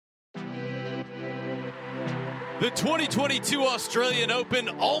The 2022 Australian Open.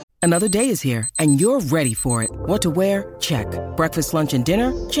 Another day is here, and you're ready for it. What to wear? Check. Breakfast, lunch, and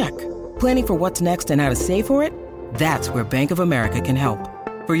dinner? Check. Planning for what's next and how to save for it? That's where Bank of America can help.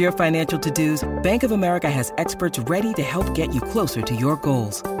 For your financial to-dos, Bank of America has experts ready to help get you closer to your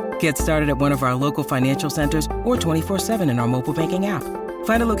goals. Get started at one of our local financial centers or 24/7 in our mobile banking app.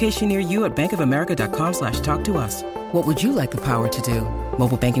 Find a location near you at bankofamerica.com/talktous. What would you like the power to do?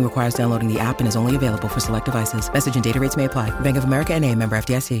 Mobile banking requires downloading the app and is only available for select devices. Message and data rates may apply. Bank of America N.A., member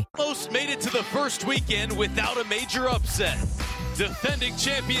FDIC. Almost made it to the first weekend without a major upset. Defending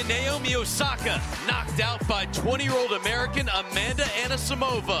champion Naomi Osaka knocked out by 20-year-old American Amanda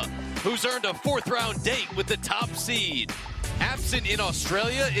Anisimova, who's earned a fourth-round date with the top seed. Absent in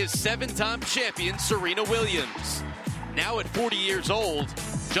Australia is seven-time champion Serena Williams. Now at 40 years old,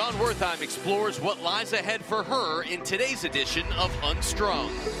 John Wertheim explores what lies ahead for her in today's edition of Unstrung.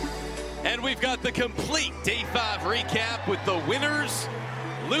 And we've got the complete Day 5 recap with the winners,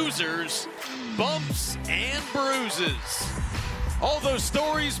 losers, bumps, and bruises. All those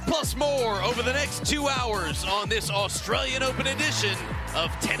stories plus more over the next 2 hours on this Australian Open edition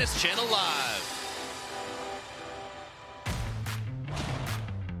of Tennis Channel Live.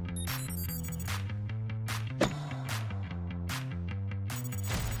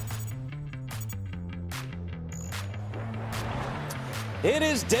 It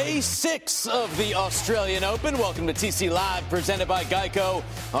is day 6 of the Australian Open. Welcome to TC Live, presented by Geico,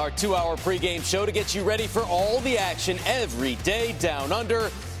 our 2-hour pregame show to get you ready for all the action every day down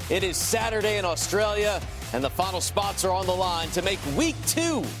under. It is Saturday in Australia, and the final spots are on the line to make week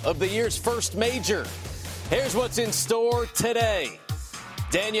 2 of the year's first major. Here's what's in store today.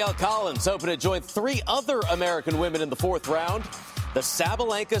 Danielle Collins hoping to join 3 other American women in the 4th round. The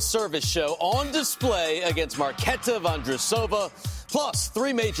Sabalenka service show on display against Marketa Vondrousova. Plus,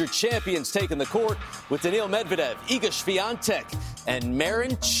 3 major champions taking the court with Daniil Medvedev, Iga Swiatek, and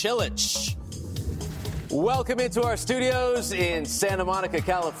Marin Cilic. Welcome into our studios in Santa Monica,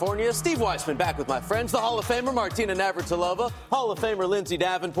 California. Steve Weissman back with my friends, the Hall of Famer Martina Navratilova, Hall of Famer Lindsay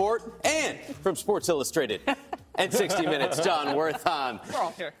Davenport, and from Sports Illustrated and 60 Minutes, John Wertheim. We're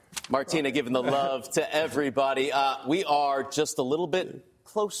all here. Martina giving the love to everybody. We are just a little bit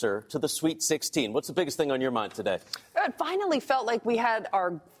closer to the Sweet 16. What's the biggest thing on your mind today? It finally felt like we had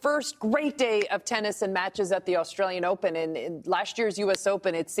our first great day of tennis and matches at the Australian Open. And in last year's U.S.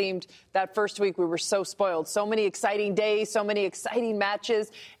 Open, it seemed that first week we were so spoiled. So many exciting days, so many exciting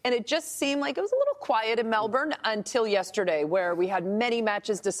matches. And it just seemed like it was a little quiet in Melbourne until yesterday, where we had many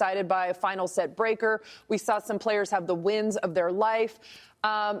matches decided by a final set breaker. We saw some players have the wins of their life.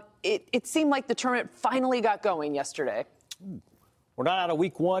 It seemed like the tournament finally got going yesterday. We're not out of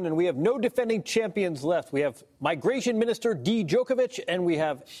week 1, and we have no defending champions left. We have Migration Minister D. Djokovic, and we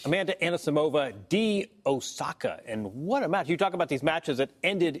have Amanda Anisimova, D. Osaka. And what a match. You talk about these matches that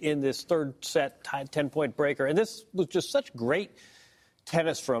ended in this third set 10-point breaker. And this was just such great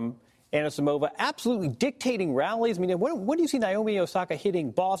tennis from Anisimova, absolutely dictating rallies. I mean, when do you see Naomi Osaka hitting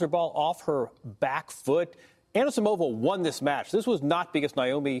balls or ball off her back foot? Anisimova won this match. This was not because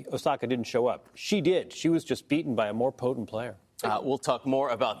Naomi Osaka didn't show up. She did. She was just beaten by a more potent player. We'll talk more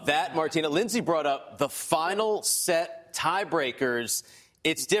about that, Martina. Lindsay brought up the final set tiebreakers.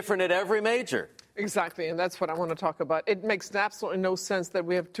 It's different at every major. Exactly, and that's what I want to talk about. It makes absolutely no sense that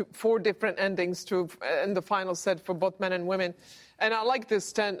we have 4 different endings in the final set for both men and women. And I like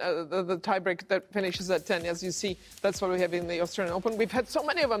this 10, the tiebreak that finishes at 10. As you see, that's what we have in the Australian Open. We've had so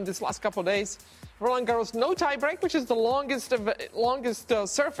many of them this last couple of days. Roland Garros, no tiebreak, which is the longest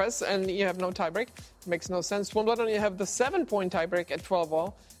surface, and you have no tiebreak. Makes no sense. Wimbledon, you have the 7-point tiebreak at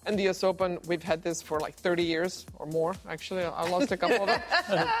 12-all. And the US Open, we've had this for like 30 years or more. Actually, I lost a couple of them.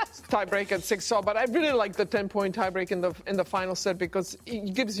 Tiebreak at 6-all. But I really like the 10-point tiebreak in the final set because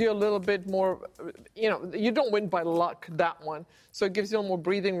it gives you a little bit more, you don't win by luck, that one. So it gives you a little more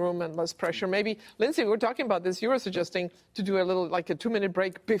breathing room and less pressure. Maybe, Lindsay, we were talking about this. You were suggesting to do a 2-minute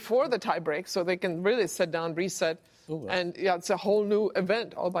break before the tiebreak so they can really sit down, reset. Ooh, and it's a whole new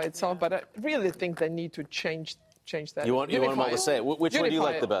event all by itself. But I really think they need to change that. You want them all to say it. Which one do you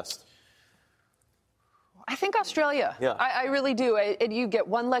like the best? I think Australia. Yeah. I really do. You get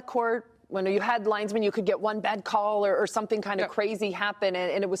one leg court. When you had linesmen, you could get one bad call or something kind of crazy happen,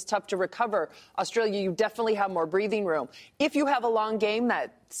 and it was tough to recover. Australia, you definitely have more breathing room. If you have a long game,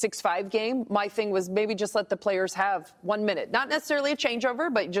 that 6-5 game, my thing was maybe just let the players have 1 minute. Not necessarily a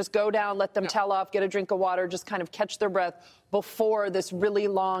changeover, but just go down, let them tell off, get a drink of water, just kind of catch their breath before this really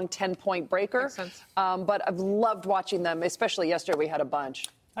long 10-point breaker. Makes sense. But I've loved watching them, especially yesterday we had a bunch.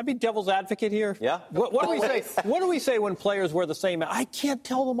 I'd be devil's advocate here. Yeah. What do we say? What do we say when players wear the same? I can't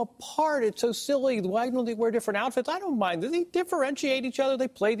tell them apart. It's so silly. Why don't they wear different outfits? I don't mind. They differentiate each other. They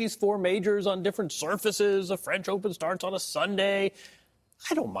play these 4 majors on different surfaces. The French Open starts on a Sunday.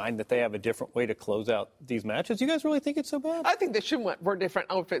 I don't mind that they have a different way to close out these matches. You guys really think it's so bad? I think they should wear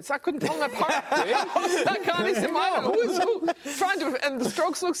different outfits. I couldn't tell them apart. I can't even who is who. And the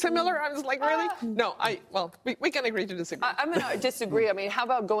strokes look similar. I was like, really? No, we can agree to disagree. I'm going to disagree. I mean, how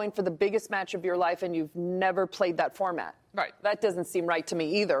about going for the biggest match of your life and you've never played that format? Right. That doesn't seem right to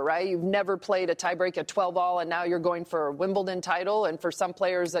me either, right? You've never played a tiebreak at 12-all, and now you're going for a Wimbledon title. And for some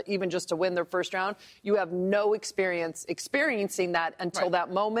players, even just to win their first round, you have no experience experiencing that until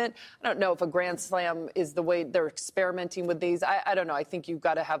that moment. I don't know if a Grand Slam is the way they're experimenting with these. I don't know. I think you've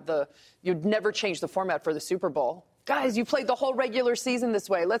got to have you'd never change the format for the Super Bowl. Guys, you played the whole regular season this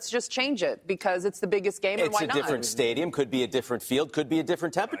way. Let's just change it because it's the biggest game, and why not? It's a different stadium, could be a different field, could be a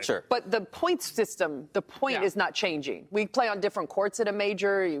different temperature. But the point system, the point is not changing. We play on different courts at a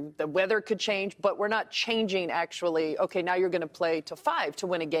major. The weather could change, but we're not changing actually. Okay, now you're going to play to 5 to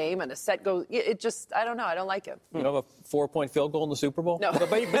win a game, and a set goes. It just, I don't know. I don't like it. You know, a 4-point field goal in the Super Bowl? No.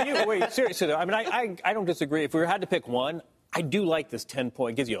 But you, wait, seriously, though. I mean, I don't disagree. If we had to pick one, I do like this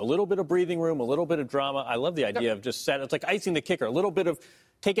 10-point. Gives you a little bit of breathing room, a little bit of drama. I love the idea of just it's like icing the kicker. A little bit of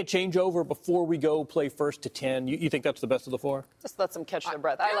take a changeover before we go play 1st to 10. You think that's the best of the 4? Just let them catch their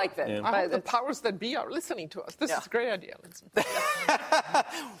breath. I like that. Yeah. I hope the powers that be are listening to us. This is a great idea, Lindsay.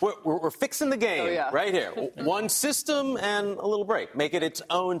 We're fixing the game right here. One system and a little break. Make it its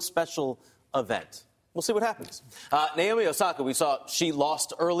own special event. We'll see what happens. Naomi Osaka, we saw she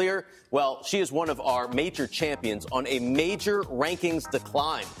lost earlier. Well, she is one of our major champions on a major rankings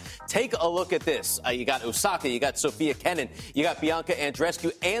decline. Take a look at this. You got Osaka, you got Sofia Kenin, you got Bianca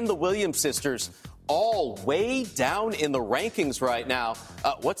Andreescu, and the Williams sisters all way down in the rankings right now.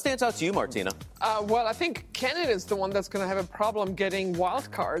 What stands out to you, Martina? Well, I think Kenin is the one that's going to have a problem getting wild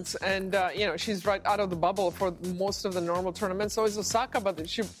cards. And, she's right out of the bubble for most of the normal tournaments. So is Osaka, but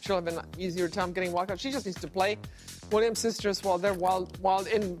she'll have an easier time getting wild cards. She just needs to play Williams sisters while they're wild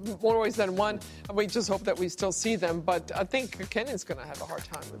in more ways than one. We just hope that we still see them. But I think Kenin's going to have a hard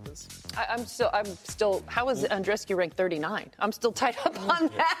time with this. I'm still. How is Andreescu ranked 39? I'm still tied up on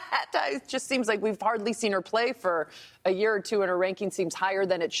that. It just seems like we've hardly seen her play for a year or two, and her ranking seems higher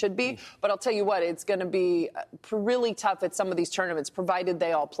than it should be. But I'll tell you what, it's going to be really tough at some of these tournaments, provided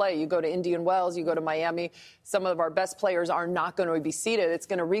they all play. You go to Indian Wells, you go to Miami. Some of our best players are not going to be seeded. It's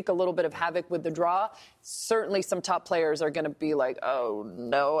going to wreak a little bit of havoc with the draw. Certainly some top players are going to be like, oh,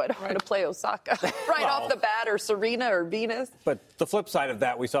 no, I don't want to play Osaka off the bat, or Serena or Venus. But the flip side of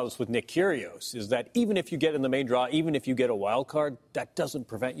that, we saw this with Nick Kyrgios, is that even if you get in the main draw, even if you get a wild card, that doesn't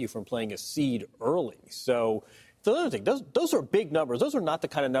prevent you from playing a seed early. So the other thing, those are big numbers. Those are not the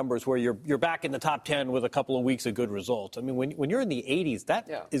kind of numbers where you're back in the top 10 with a couple of weeks of good results. I mean, when you're in the 80s,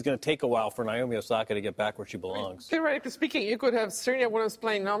 that is going to take a while for Naomi Osaka to get back where she belongs. Theoretically speaking, you could have Serena Williams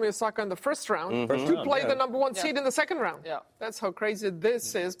playing Naomi Osaka in the first round to play the number 1 seed in the second round. Yeah. That's how crazy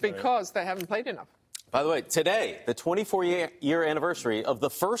this is because they haven't played enough. By the way, today, the 24-year anniversary of the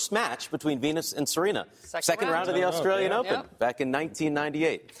first match between Venus and Serena. Second round of the Australian Open back in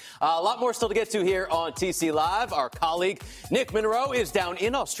 1998. A lot more still to get to here on TC Live. Our colleague Nick Monroe is down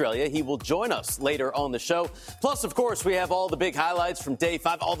in Australia. He will join us later on the show. Plus, of course, we have all the big highlights from Day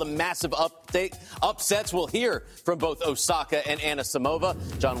 5, all the massive upsets. We'll hear from both Osaka and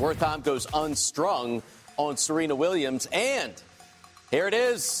Anisimova. John Wertheim goes unstrung on Serena Williams. And here it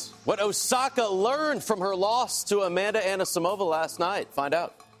is, what Osaka learned from her loss to Amanda Anisimova last night. Find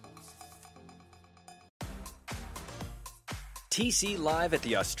out. TC Live at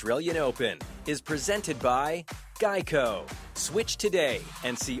the Australian Open is presented by Geico. Switch today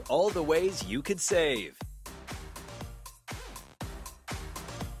and see all the ways you could save.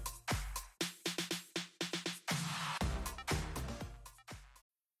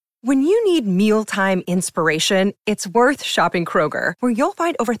 When you need mealtime inspiration, it's worth shopping Kroger, where you'll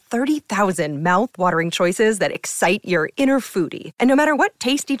find over 30,000 mouth-watering choices that excite your inner foodie. And no matter what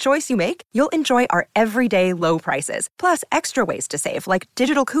tasty choice you make, you'll enjoy our everyday low prices, plus extra ways to save, like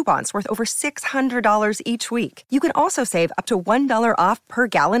digital coupons worth over $600 each week. You can also save up to $1 off per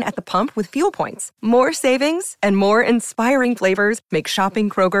gallon at the pump with fuel points. More savings and more inspiring flavors make shopping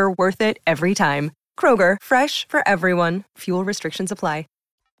Kroger worth it every time. Kroger, fresh for everyone. Fuel restrictions apply.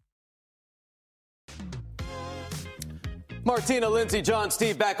 Martina, Lindsay, John,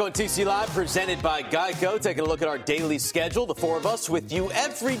 Steve back on TC Live, presented by Geico. Taking a look at our daily schedule. The four of us with you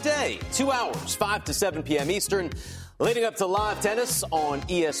every day, 2 hours, 5 to 7 p.m. Eastern. Leading up to live tennis on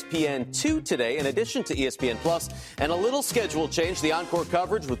ESPN2 today, in addition to ESPN Plus, and a little schedule change, the encore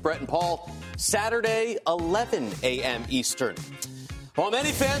coverage with Brett and Paul, Saturday, 11 a.m. Eastern. While many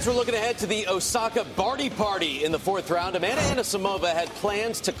fans were looking ahead to the Osaka Barty Party in the fourth round, Amanda Anisimova had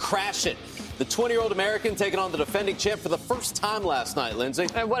plans to crash it. The 20-year-old American taking on the defending champ for the first time last night, Lindsay.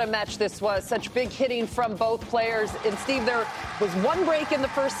 And what a match this was. Such big hitting from both players. And, Steve, there was one break in the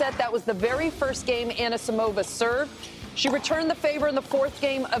first set. That was the very first game Anisimova served. She returned the favor in the fourth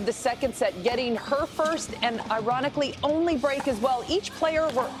game of the second set, getting her first and, ironically, only break as well. Each player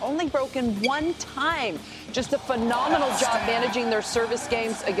were only broken one time. Just a phenomenal job managing their service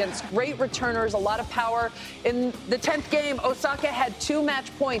games against great returners, a lot of power. In the 10th game, Osaka had 2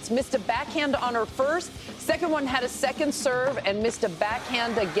 match points, missed a backhand on her first. Second one had a second serve and missed a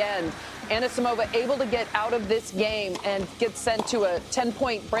backhand again. Anisimova able to get out of this game and get sent to a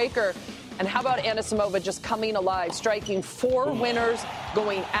 10-point breaker. And how about Anisimova just coming alive, striking 4 winners,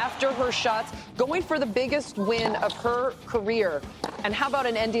 going after her shots, going for the biggest win of her career. And how about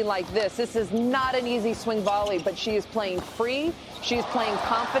an ending like this? This is not an easy swing volley, but she is playing free. She is playing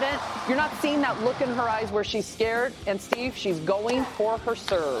confident. You're not seeing that look in her eyes where she's scared. And, Steve, she's going for her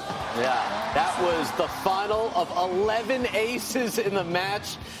serve. Yeah, that was the final of 11 aces in the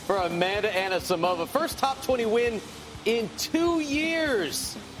match for Amanda Anisimova. First top 20 win in 2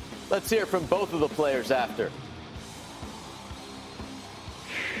 years. Let's hear from both of the players after.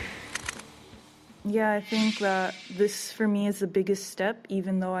 Yeah, I think that this, for me, is the biggest step,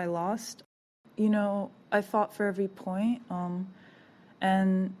 even though I lost. You know, I fought for every point,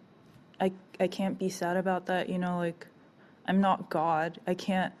 and I can't be sad about that, you know, like, I'm not God. I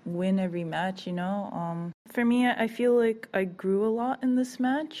can't win every match, you know. For me, I feel like I grew a lot in this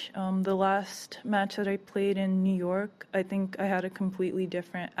match. The last match that I played in New York, I think I had a completely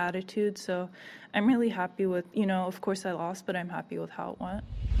different attitude. So I'm really happy with, you know, of course I lost, but I'm happy with how it went.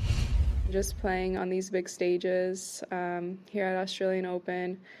 Just playing on these big stages here at Australian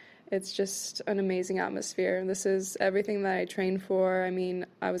Open, it's just an amazing atmosphere. This is everything that I trained for. I mean,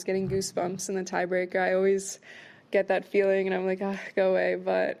 I was getting goosebumps in the tiebreaker. I always get that feeling and I'm like, go away.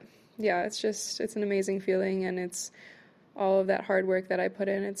 But yeah, it's an amazing feeling, and it's all of that hard work that I put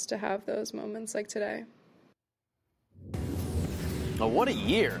in. It's to have those moments like today. Oh, what a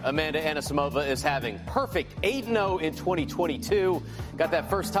year Amanda Anisimova is having. Perfect 8-0 in 2022. Got that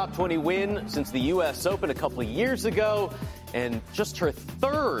first top 20 win since the U.S. Open a couple of years ago, and just her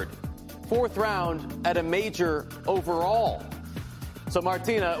fourth round at a major overall. So,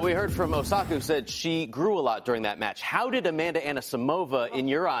 Martina, we heard from Osaka, who said she grew a lot during that match. How did Amanda Anisimova, in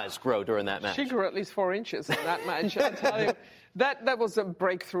your eyes, grow during that match? She grew at least 4 inches in that match. I tell you, that was a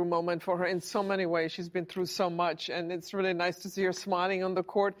breakthrough moment for her in so many ways. She's been through so much, and it's really nice to see her smiling on the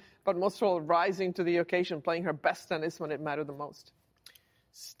court, but most of all, rising to the occasion, playing her best tennis when it mattered the most.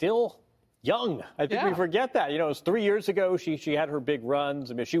 Still young. I think we forget that. You know, it was 3 years ago she had her big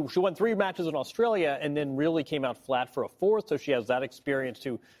runs. I mean, she won 3 matches in Australia and then really came out flat for a fourth, so she has that experience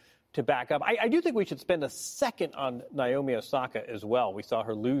to back up. I do think we should spend a second on Naomi Osaka as well. We saw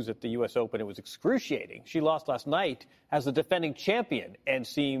her lose at the U.S. Open. It was excruciating. She lost last night as the defending champion and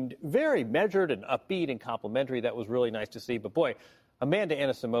seemed very measured and upbeat and complimentary. That was really nice to see. But, boy, Amanda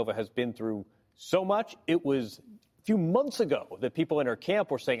Anisimova has been through so much. It was a few months ago that people in her camp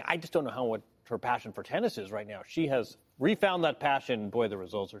were saying, I just don't know what her passion for tennis is right now. She has refound that passion. Boy, the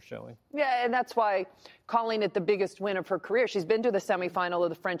results are showing. Yeah, and that's why calling it the biggest win of her career. She's been to the semifinal of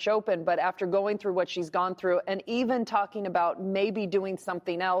the French Open, but after going through what she's gone through and even talking about maybe doing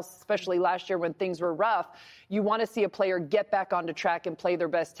something else, especially last year when things were rough, you want to see a player get back onto track and play their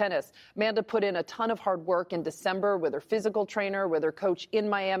best tennis. Amanda put in a ton of hard work in December with her physical trainer, with her coach in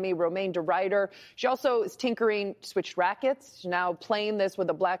Miami, Romain de Ruyter. She also is tinkering, switched rackets. She's now playing this with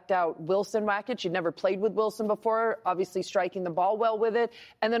a blacked out Wilson racket. She'd never played with Wilson before, obviously striking the ball well with it.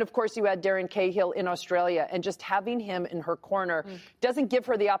 And then, of course, you had Darren Cahill in Australia, and just having him in her corner doesn't give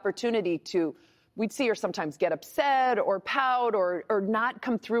her the opportunity to, we'd see her sometimes get upset or pout or not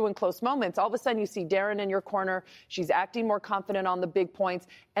come through in close moments. All of a sudden you see Darren in your corner. She's acting more confident on the big points,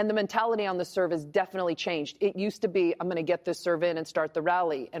 and the mentality on the serve has definitely changed. It used to be, I'm going to get this serve in and start the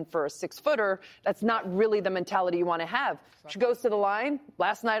rally. And for a 6-footer, that's not really the mentality you want to have. She goes to the line.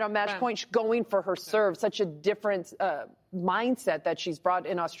 Last night on match point, she's going for her serve. Such a different mindset that she's brought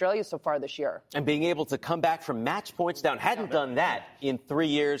in Australia so far this year. And being able to come back from match points down. Hadn't done that in 3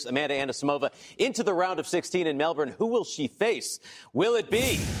 years. Amanda Anisimova into the round of 16 in Melbourne. Who will she face? Will it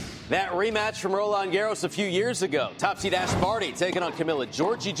be That rematch from Roland Garros a few years ago. Top seed Ash Barty taking on Camila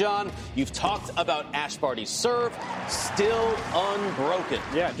Giorgi, John. You've talked about Ash Barty's serve, still unbroken.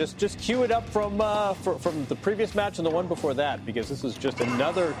 Yeah, just cue it up from the previous match and the one before that, because this is just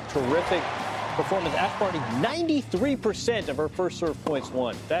another terrific performance. Ash Barty, 93% of her first serve points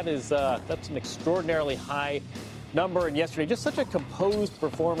won. That's an extraordinarily high number. And yesterday, just such a composed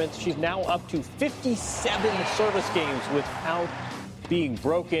performance. She's now up to 57 service games without being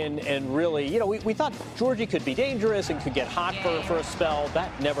broken. And really, we thought Giorgi could be dangerous and could get hot for a spell.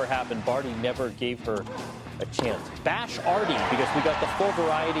 That never happened. Barty never gave her a chance. Bash Arty, because we got the full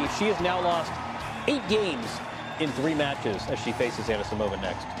variety. She has now lost 8 games in 3 matches as she faces Anisimova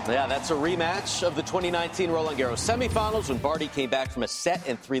next. Yeah, that's a rematch of the 2019 Roland Garros semifinals when Barty came back from a set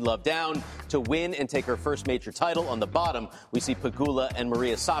and 3-love down to win and take her first major title. On the bottom, we see Pegula and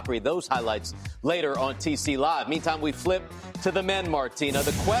Maria Sakkari. Those highlights later on TC Live. Meantime, we flip to the men, Martina.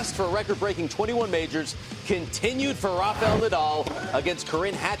 The quest for a record-breaking 21 majors continued for Rafael Nadal against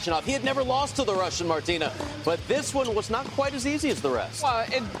Karen Khachanov. He had never lost to the Russian, Martina, but this one was not quite as easy as the rest. Well,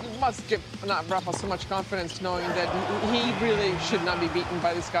 it must give Rafa so much confidence knowing that he really should not be beaten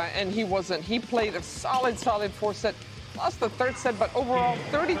by this guy, and he wasn't. He played a solid 4-set, lost the third set, but overall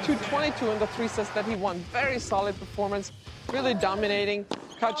 32-22 in the 3 sets that he won. Very solid performance, really dominating.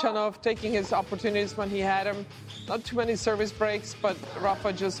 Khachanov taking his opportunities when he had them. Not too many service breaks, but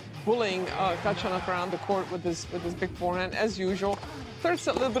Rafa just bullying Khachanov around the court with his big forehand, as usual. Third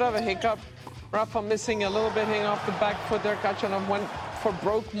set, a little bit of a hiccup. Rafa missing a little bit, hitting off the back foot there. Khachanov went for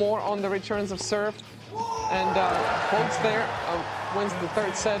broke more on the returns of serve. And holds there, wins the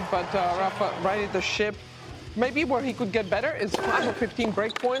third set, but Rafa righted the ship. Maybe where he could get better is 5 or 15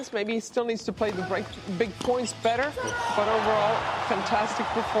 break points. Maybe he still needs to play the big points better. But overall, fantastic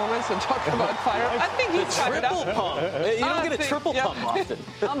performance. And talk about fire. I think he's fired up. Triple pump. You don't get a triple pump often.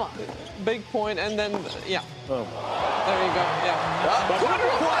 Come on. Big point, and then, yeah. Oh. There you go, yeah.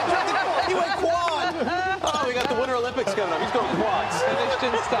 He went quad. Oh, we got the Winter Olympics coming up. He's going quads. Finished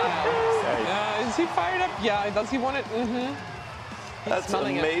in style. Is he fired up? Yeah. Does he want it? Mm-hmm. That's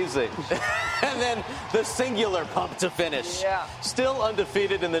amazing. And then the singular pump to finish. Yeah. Still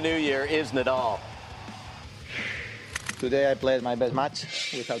undefeated in the new year is Nadal. Today I played my best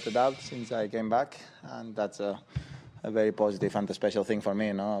match, without a doubt, since I came back. And that's a very positive and a special thing for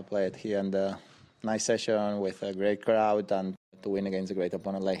me. I played here in the nice session with a great crowd. And to win against a great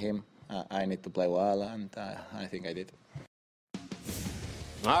opponent like him, I need to play well. And I think I did.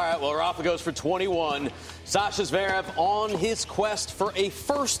 All right, well, Rafa goes for 21. Sasha Zverev on his quest for a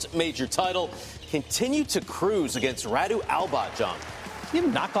first major title. Continued to cruise against Radu Albat, John. Did he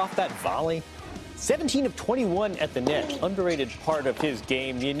knock off that volley? 17 of 21 at the net. Underrated part of his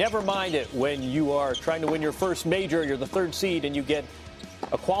game. You never mind it when you are trying to win your first major. You're the 3rd seed and you get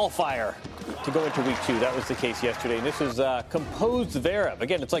a qualifier to go into week 2. That was the case yesterday. And this is composed Zverev.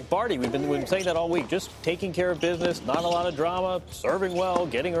 Again, it's like Barty. We've been saying that all week. Just taking care of business, not a lot of drama, serving well,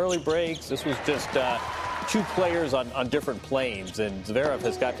 getting early breaks. This was just 2 players on different planes. And Zverev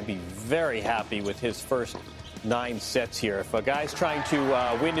has got to be very happy with his first 9 sets here. If a guy's trying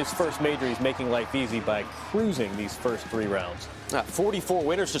to win his first major, he's making life easy by cruising these first 3 rounds. 44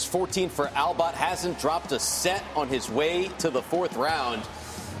 winners, just 14 for Albat. Hasn't dropped a set on his way to the 4th round.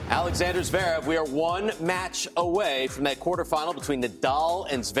 Alexander Zverev, we are 1 match away from that quarterfinal between Nadal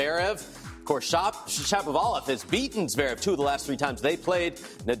and Zverev. Of course, Shapovalov has beaten Zverev 2 of the last 3 times they played.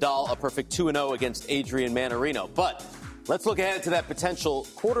 Nadal a perfect 2-0 against Adrian Mannarino. But let's look ahead to that potential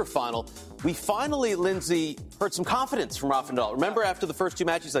quarterfinal. We finally, Lindsay, heard some confidence from Rafa Nadal. Remember after the first 2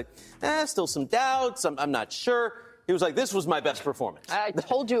 matches, he's like, still some doubts. I'm not sure. He was like, this was my best performance. I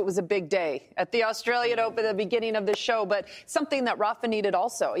told you it was a big day at the Australian Open at the beginning of the show, but something that Rafa needed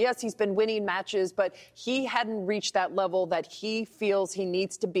also. Yes, he's been winning matches, but he hadn't reached that level that he feels he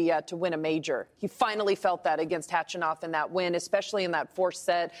needs to be at to win a major. He finally felt that against Khachanov in that win, especially in that 4th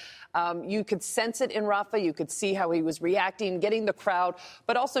set. You could sense it in Rafa. You could see how he was reacting, getting the crowd,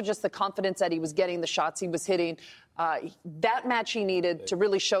 but also just the confidence that he was getting, the shots he was hitting. That match he needed to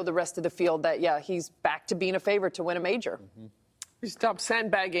really show the rest of the field that, he's back to being a favorite to win a major. Mm-hmm. He stopped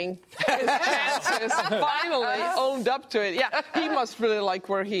sandbagging his chances, finally owned up to it. Yeah, he must really like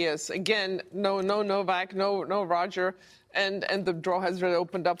where he is. Again, no Novak, no Roger, and the draw has really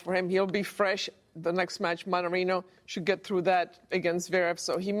opened up for him. He'll be fresh. The next match, Mannarino, should get through that against Zverev,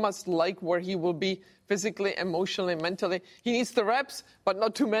 so he must like where he will be physically, emotionally, mentally. He needs the reps, but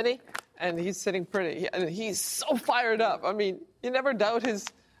not too many. And he's sitting pretty. And he's so fired up. I mean, you never doubt his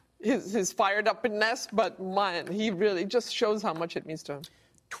fired upness, but man, he really just shows how much it means to him.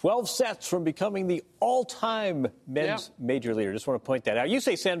 12 sets from becoming the all-time men's major leader. Just want to point that out. You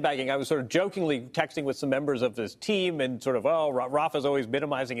say sandbagging. I was sort of jokingly texting with some members of his team and sort of, Rafa's always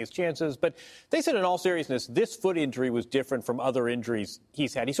minimizing his chances. But they said in all seriousness, this foot injury was different from other injuries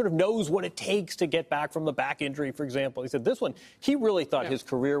he's had. He sort of knows what it takes to get back from the back injury, for example. He said this one, he really thought his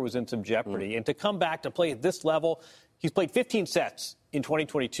career was in some jeopardy. And to come back to play at this level, he's played 15 sets in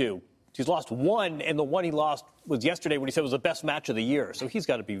 2022. He's lost one, and the one he lost was yesterday when he said it was the best match of the year. So he's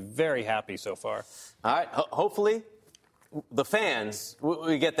got to be very happy so far. All right. Hopefully, the fans,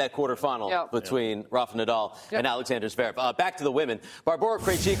 we get that quarterfinal between Rafa Nadal and Alexander Zverev. Back to the women. Barbora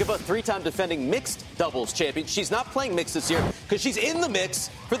Krejcikova, three-time defending mixed doubles champion. She's not playing mixed this year because she's in the mix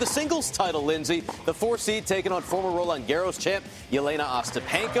for the singles title, Lindsay. The 4 seed taking on former Roland Garros champ Jelena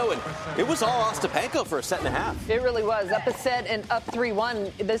Ostapenko. And it was all Ostapenko for a set and a half. It really was. Up a set and up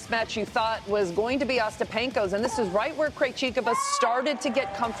 3-1. This match you thought was going to be Ostapenko's. And this is right where Krejcikova started to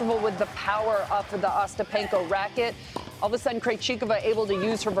get comfortable with the power off of the Ostapenko racket. All of a sudden, Krejcikova able to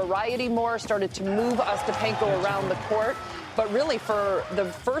use her variety more, started to move Ostapenko around the court. But really, for the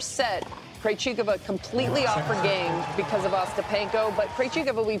first set, Krejcikova completely off her game because of Ostapenko. But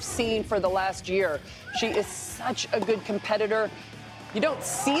Krejcikova we've seen for the last year. She is such a good competitor. You don't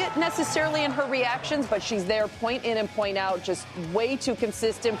see it necessarily in her reactions, but she's there point in and point out, just way too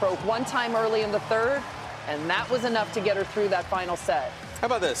consistent. Broke one time early in the third, and that was enough to get her through that final set. How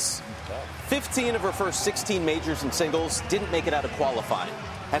about this? 15 of her first 16 majors in singles didn't make it out of qualifying.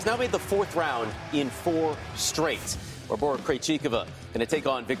 Has now made the fourth round in 4 straight. Barbora Krejcikova going to take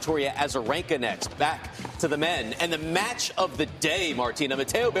on Victoria Azarenka next. Back to the men. And the match of the day, Martina.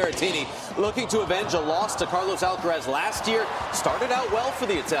 Matteo Berrettini looking to avenge a loss to Carlos Alcaraz last year. Started out well for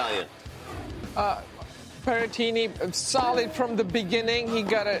the Italian. Berrettini solid from the beginning. He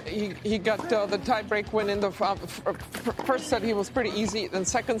got the tiebreak win in the first set. He was pretty easy. Then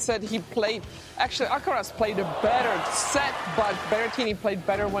second set he played. Actually, Alcaraz played a better set, but Berrettini played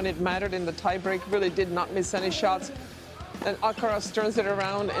better when it mattered in the tiebreak. Really did not miss any shots. Then Alcaraz turns it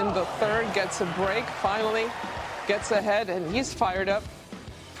around in the third, gets a break. Finally, gets ahead, and he's fired up.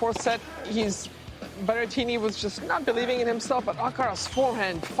 Fourth set, Berrettini was just not believing in himself, but Alcaraz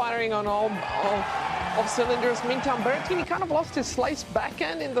forehand firing on all of cylinders. Meantime, Berrettini kind of lost his slice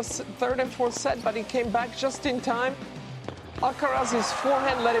backhand in the third and fourth set, but he came back just in time. Alcaraz's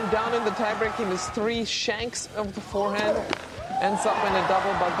forehand let him down in the tiebreak in his 3 shanks of the forehand. Ends up in a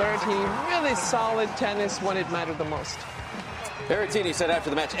double, but Berrettini really solid tennis when it mattered the most. Berrettini said after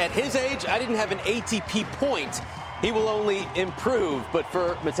the match, at his age, I didn't have an ATP point. He will only improve. But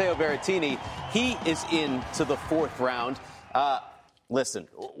for Matteo Berrettini, he is into the 4th round. Listen,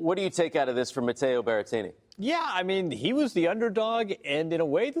 what do you take out of this from Matteo Berrettini? Yeah, I mean, he was the underdog, and in a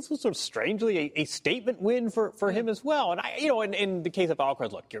way, this was sort of strangely a statement win for him as well. And in the case of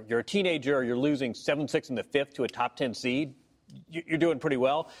Alcaraz, look, you're a teenager, you're losing 7-6 in the 5th to a top 10 seed. You're doing pretty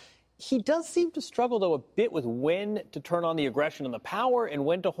well. He does seem to struggle, though, a bit with when to turn on the aggression and the power and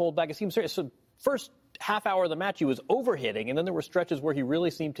when to hold back. It seems serious. So first half hour of the match, he was overhitting, and then there were stretches where he really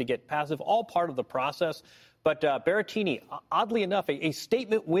seemed to get passive, all part of the process. But Berrettini, oddly enough, a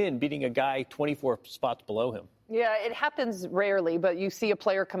statement win, beating a guy 24 spots below him. Yeah, it happens rarely, but you see a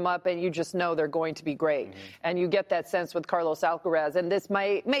player come up and you just know they're going to be great. Mm-hmm. And you get that sense with Carlos Alcaraz. And this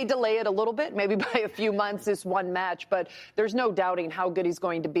may delay it a little bit, maybe by a few months, this one match. But there's no doubting how good he's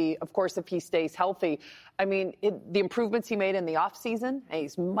going to be, of course, if he stays healthy. I mean, the improvements he made in the offseason,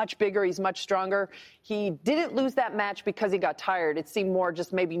 he's much bigger, he's much stronger. He didn't lose that match because he got tired. It seemed more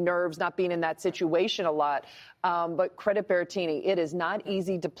just maybe nerves, not being in that situation a lot. But credit Berrettini. It is not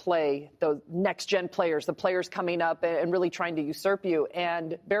easy to play those next-gen players, the players coming up and really trying to usurp you.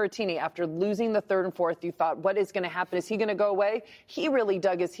 And Berrettini, after losing the 3rd and 4th, you thought, what is going to happen? Is he going to go away? He really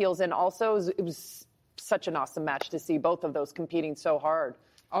dug his heels in also. It was such an awesome match to see both of those competing so hard.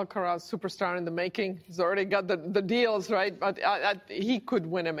 Alcaraz, superstar in the making. He's already got the deals, right? But he could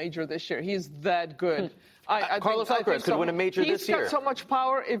win a major this year. He's that good. Carlos Alcaraz could win a major this year. He's got so much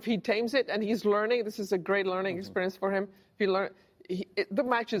power if he tames it, and he's learning. This is a great learning experience for him. The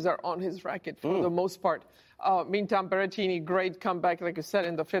matches are on his racket for the most part. Meantime, Berrettini, great comeback, like you said,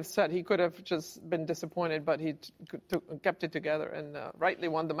 in the 5th set. He could have just been disappointed, but he kept it together and rightly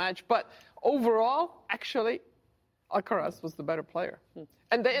won the match. But overall, actually, Alcaraz was the better player.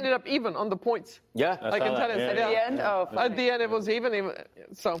 And they ended up even on the points. Yeah. Like in tennis. At the end? Oh, at the end, it was even.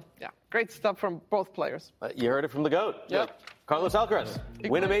 So, yeah, great stuff from both players. You heard it from the GOAT. Yep. Carlos Alcaraz,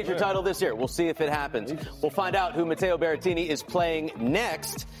 win a major title this year. We'll see if it happens. We'll find out who Matteo Berrettini is playing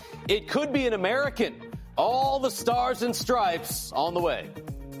next. It could be an American. All the stars and stripes on the way.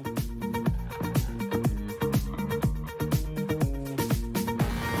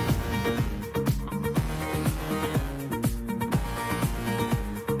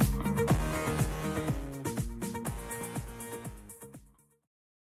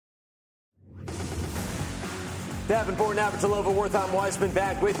 Davenport, Navratilova, Wertheim, Weissman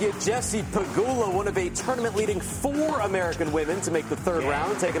back with you. Jessie Pegula, one of a tournament-leading 4 American women to make the third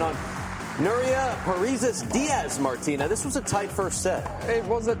round, taking on Nuria Parizis Diaz-Martina. This was a tight first set. It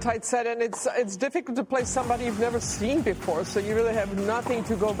was a tight set, and it's difficult to play somebody you've never seen before, so you really have nothing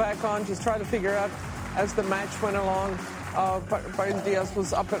to go back on. Just try to figure out as the match went along. Parizis Diaz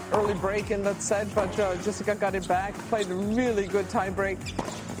was up an early break in that set, but Jessica got it back, played a really good tie break,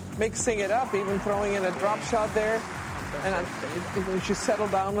 mixing it up, even throwing in a drop shot there. And she settled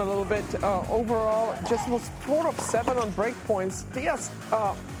down a little bit. Overall, just was 4 of 7 on break points. Diaz,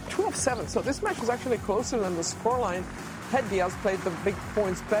 2 of 7. So this match was actually closer than the scoreline. Had Diaz played the big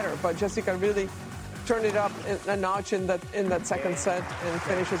points better, but Jessica really turned it up a notch in that second set and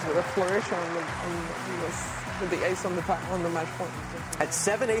finishes with a flourish with the ace on the match point. At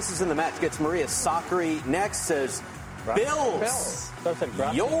 7 aces in the match, gets Maria Sakkari next. Says, Bills,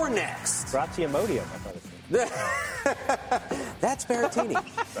 you're next. Grazie Amodio, I thought it said. That's Berrettini.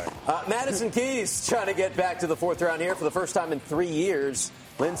 Madison Keys trying to get back to the fourth round here for the first time in 3 years.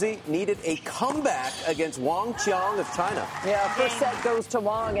 Lindsay needed a comeback against Wang Qiang of China. Yeah, first set goes to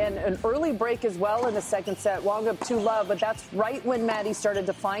Wang, and an early break as well in the second set. Wang up 2-love, but that's right when Maddie started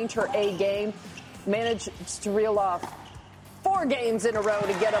to find her A game. Managed to reel off 4 games in a row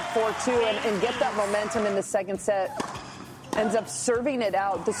to get up 4-2 and get that momentum in the second set. Ends up serving it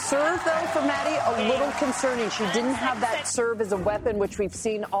out. The serve, though, for Maddie, a little concerning. She didn't have that serve as a weapon, which we've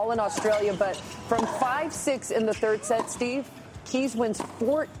seen all in Australia. But from 5-6 in the third set, Steve, Keys wins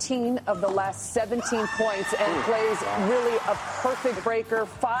 14 of the last 17 points and plays really a perfect breaker.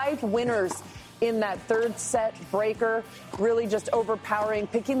 5 winners in that third set breaker, really just overpowering,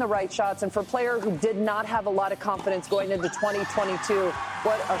 picking the right shots. And for a player who did not have a lot of confidence going into 2022,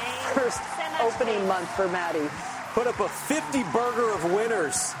 what a first opening month for Maddie. Put up a 50-burger of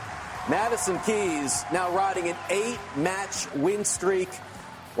winners. Madison Keys now riding an 8-match win streak.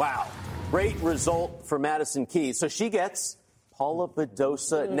 Wow. Great result for Madison Keys. So she gets Paula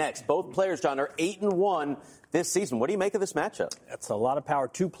Badosa next. Both players, John, are 8-1 this season. What do you make of this matchup? That's a lot of power.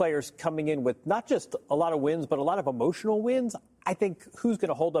 2 players coming in with not just a lot of wins, but a lot of emotional wins. I think who's going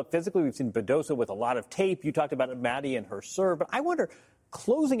to hold up physically? We've seen Badosa with a lot of tape. You talked about Maddie and her serve. But I wonder,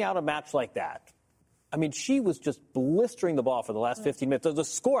 closing out a match like that, I mean, she was just blistering the ball for the last 15 minutes. The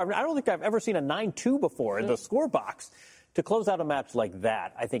score, I mean, I don't think I've ever seen a 9-2 before in the score box. To close out a match like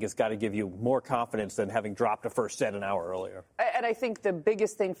that, I think it's got to give you more confidence than having dropped a first set an hour earlier. And I think the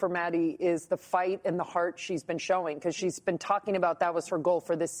biggest thing for Maddie is the fight and the heart she's been showing, because she's been talking about that was her goal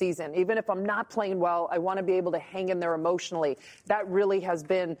for this season. Even if I'm not playing well, I want to be able to hang in there emotionally. That really has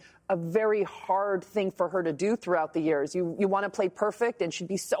been a very hard thing for her to do throughout the years. You want to play perfect, and she'd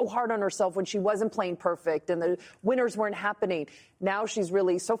be so hard on herself when she wasn't playing perfect and the winners weren't happening. Now she's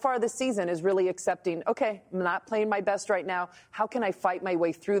really, so far this season, is really accepting, okay, I'm not playing my best right now. How can I fight my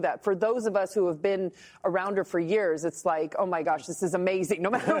way through that? For those of us who have been around her for years, it's like, oh my gosh, this is amazing. No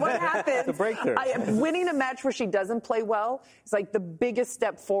matter what happens, the breakthrough. Winning a match where she doesn't play well is like the biggest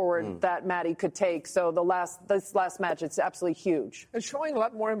step forward that Maddie could take. So this last match, it's absolutely huge. And showing a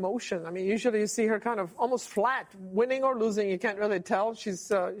lot more emotion. I mean, usually you see her kind of almost flat, winning or losing. You can't really tell. She's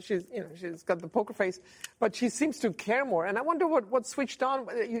got the poker face, but she seems to care more. And I wonder what switched on.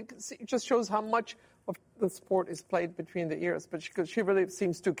 It just shows how much of the sport is played between the ears. But she really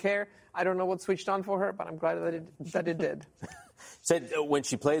seems to care. I don't know what switched on for her, but I'm glad that it did. Said when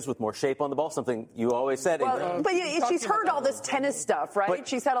she plays with more shape on the ball, something you always said. Well, but she's heard all this tennis stuff, right? But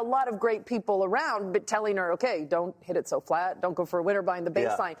she's had a lot of great people around but telling her, okay, don't hit it so flat. Don't go for a winner behind the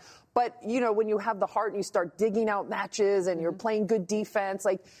baseline. Yeah. But, when you have the heart and you start digging out matches and you're playing good defense,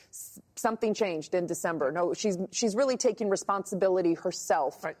 like something changed in December. No, she's really taking responsibility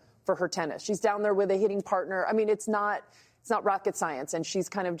herself for her tennis. She's down there with a hitting partner. I mean, it's not rocket science, and she's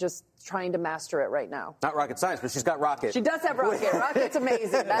kind of just trying to master it right now. Not rocket science, but she's got rocket. She does have rocket. Rocket's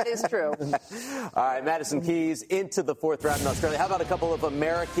amazing. That is true. All right, Madison Keys into the fourth round in Australia. How about a couple of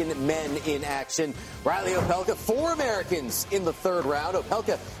American men in action? Riley Opelka, 4 Americans in the third round.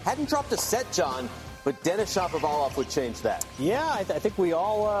 Opelka hadn't dropped a set, John, but Denis Shapovalov would change that. Yeah, I think we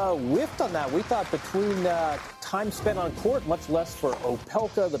all whiffed on that. We thought between time spent on court, much less for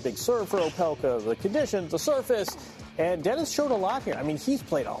Opelka, the big serve for Opelka, the conditions, the surface. And Denis showed a lot here. I mean, he's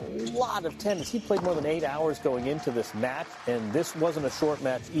played a lot of tennis. He played more than 8 hours going into this match, and this wasn't a short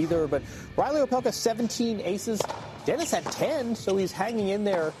match either. But Riley Opelka, 17 aces. Denis had 10, so he's hanging in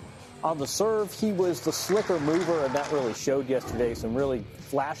there on the serve. He was the slicker mover, and that really showed yesterday. Some really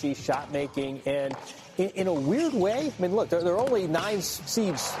flashy shot making. And in a weird way, I mean, look, there are only 9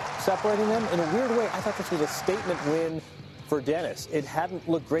 seeds separating them. In a weird way, I thought this was a statement win for Denis. It hadn't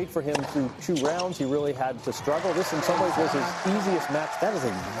looked great for him through 2 rounds. He really had to struggle. This, in some ways, was his easiest match. That is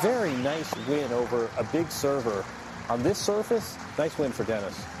a very nice win over a big server. On this surface, nice win for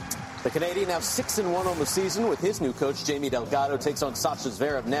Denis. The Canadian now 6-1 on the season with his new coach, Jamie Delgado, takes on Sasha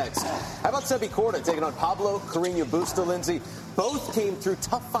Zverev next. How about Sebi Korda taking on Pablo Carreño Busta, Lindsay? Both came through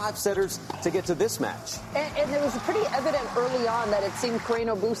tough 5-setters to get to this match. And it was pretty evident early on that it seemed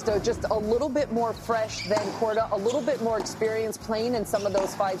Carreño Busta just a little bit more fresh than Korda, a little bit more experience playing in some of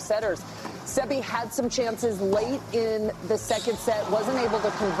those 5-setters. Sebi had some chances late in the second set, wasn't able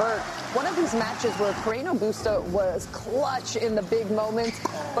to convert. One of these matches where Carreño Busta was clutch in the big moments,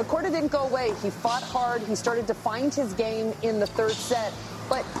 but Korda didn't go away. He fought hard. He started to find his game in the third set,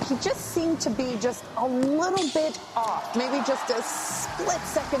 but he just seemed to be just a little bit off, maybe just a split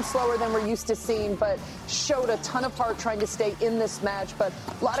second slower than we're used to seeing, but showed a ton of heart trying to stay in this match. But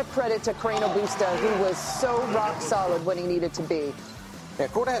a lot of credit to Carreño Busta, who was so rock solid when he needed to be. Yeah,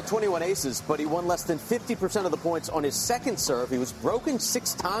 Korda had 21 aces, but he won less than 50% of the points on his second serve. He was broken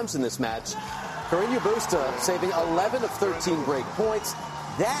 6 times in this match. Carreño Busta saving 11 of 13 break points.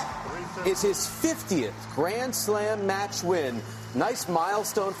 That is his 50th Grand Slam match win. Nice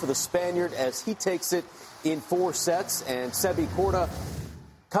milestone for the Spaniard as he takes it in 4 sets. And Sebi Korda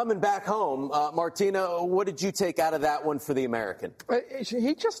coming back home. Martina, what did you take out of that one for the American?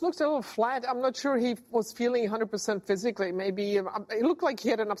 He just looked a little flat. I'm not sure he was feeling 100% physically. Maybe it looked like he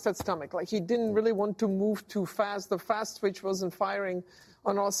had an upset stomach, like he didn't really want to move too fast. The fast switch wasn't firing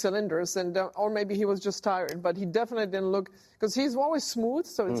on all cylinders, and or maybe he was just tired. But he definitely didn't look, because he's always smooth,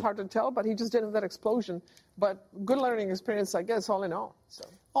 so it's hard to tell, but he just didn't have that explosion. But good learning experience, I guess, all in all. So.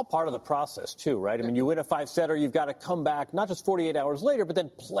 All part of the process, too, right? I mean, you win a 5-setter, you've got to come back, not just 48 hours later, but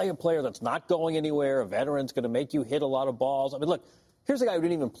then play a player that's not going anywhere. A veteran's going to make you hit a lot of balls. I mean, look, here's a guy who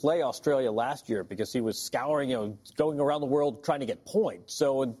didn't even play Australia last year because he was scouring, going around the world trying to get points.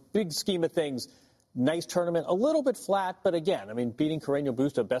 So in big scheme of things, nice tournament, a little bit flat, but again, I mean, beating Carreño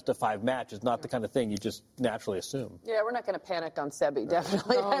Busta best of 5 match is not the kind of thing you just naturally assume. Yeah, we're not going to panic on Sebi,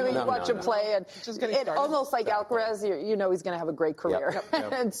 definitely. You watch him play, and it almost like Alcaraz, you know he's going to have a great career.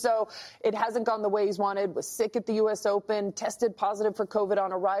 Yep. And so it hasn't gone the way he's wanted, was sick at the U.S. Open, tested positive for COVID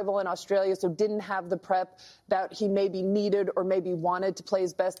on arrival in Australia, so didn't have the prep that he maybe needed or maybe wanted to play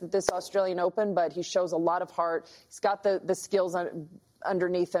his best at this Australian Open, but he shows a lot of heart. He's got the skills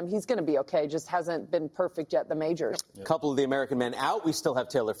underneath him. He's going to be okay. Just hasn't been perfect yet, the majors. A couple of the American men out. We still have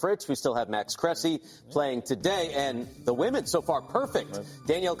Taylor Fritz. We still have Max Cressy playing today. And the women so far perfect. Right.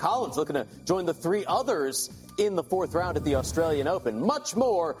 Danielle Collins looking to join the 3 others in the 4th round at the Australian Open. Much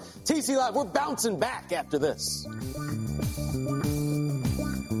more. TC Live, we're bouncing back after this.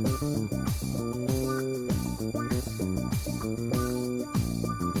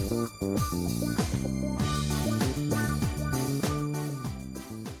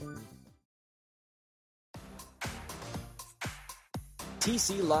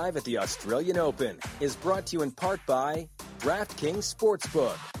 TC Live at the Australian Open is brought to you in part by DraftKings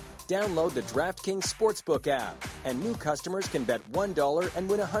Sportsbook. Download the DraftKings Sportsbook app, and new customers can bet $1 and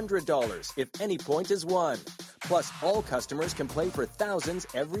win $100 if any point is won. Plus, all customers can play for thousands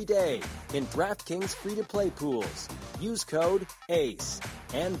every day in DraftKings free-to-play pools. Use code ACE.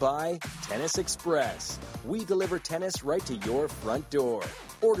 And by Tennis Express. We deliver tennis right to your front door.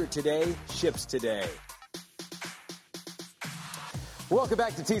 Order today, ships today. Welcome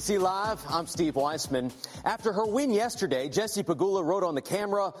back to TC Live. I'm Steve Weissman. After her win yesterday, Jessie Pegula wrote on the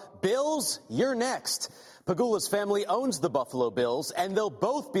camera, "Bills, you're next." Pegula's family owns the Buffalo Bills, and they'll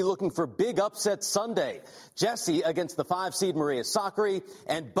both be looking for big upsets Sunday. Jessie against the 5-seed Maria Sakkari,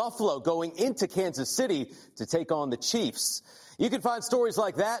 and Buffalo going into Kansas City to take on the Chiefs. You can find stories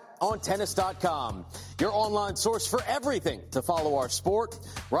like that on tennis.com, your online source for everything to follow our sport.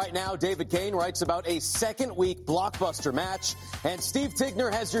 Right now, David Kane writes about a second-week blockbuster match, and Steve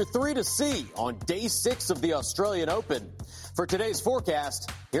Tigner has your 3 to see on day 6 of the Australian Open. For today's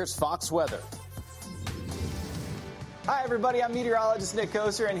forecast, here's Fox Weather. Hi, everybody. I'm meteorologist Nick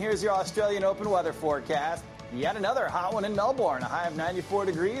Koser, and here's your Australian Open weather forecast. Yet another hot one in Melbourne, a high of 94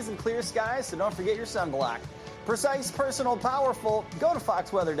 degrees and clear skies, so don't forget your sunblock. Precise, personal, powerful. Go to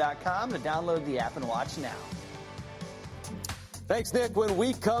foxweather.com to download the app and watch now. Thanks, Nick. When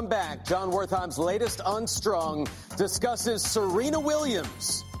we come back, John Wertheim's latest Unstrung discusses Serena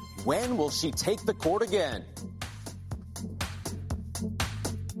Williams. When will she take the court again?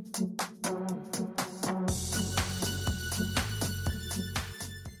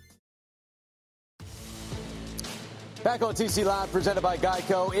 Back on TC Live, presented by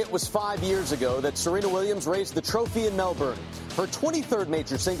Geico. It was 5 years ago that Serena Williams raised the trophy in Melbourne, her 23rd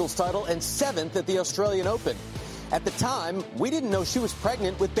major singles title and 7th at the Australian Open. At the time, we didn't know she was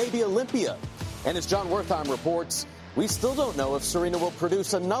pregnant with baby Olympia. And as John Wertheim reports, we still don't know if Serena will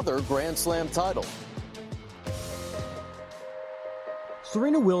produce another Grand Slam title.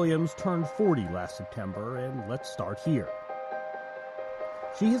 Serena Williams turned 40 last September, and let's start here.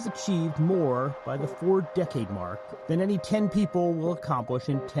 She has achieved more by the 4-decade mark than any 10 people will accomplish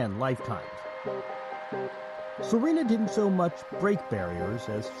in 10 lifetimes. Serena didn't so much break barriers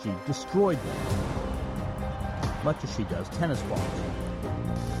as she destroyed them, much as she does tennis balls.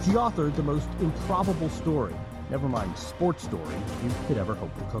 She authored the most improbable story, never mind sports story, you could ever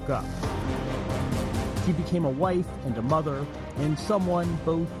hope to cook up. She became a wife and a mother, and someone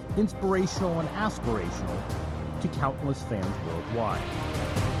both inspirational and aspirational to countless fans worldwide.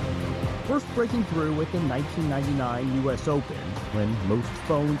 First breaking through at the 1999 U.S. Open, when most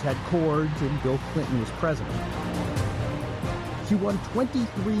phones had cords and Bill Clinton was president. She won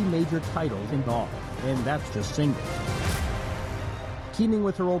 23 major titles in all, and that's just singles. Teaming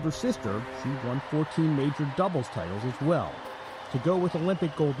with her older sister, she won 14 major doubles titles as well. To go with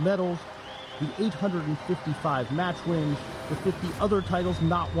Olympic gold medals, the 855 match wins, the 50 other titles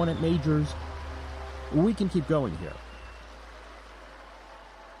not won at majors. We can keep going here.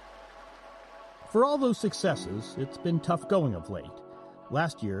 For all those successes, it's been tough going of late.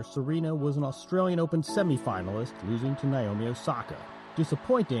 Last year, Serena was an Australian Open semi-finalist, losing to Naomi Osaka.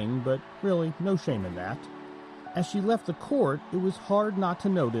 Disappointing, but really no shame in that. As she left the court, it was hard not to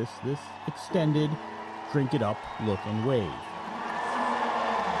notice this extended, drink it up look and wave.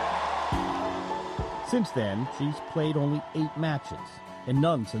 Since then, she's played only 8 matches, and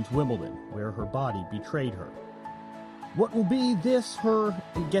none since Wimbledon, where her body betrayed her. What will be this, her,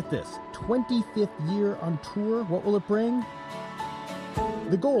 get this, 25th year on tour? What will it bring?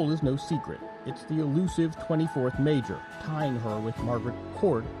 The goal is no secret. It's the elusive 24th major, tying her with Margaret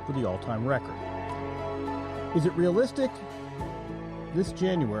Court for the all-time record. Is it realistic? This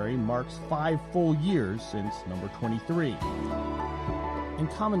January marks 5 full years since number 23. And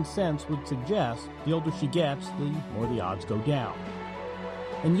common sense would suggest the older she gets, the more the odds go down.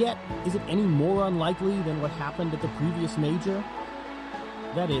 And yet, is it any more unlikely than what happened at the previous major?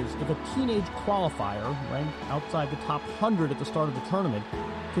 That is, if a teenage qualifier, ranked outside the top 100 at the start of the tournament,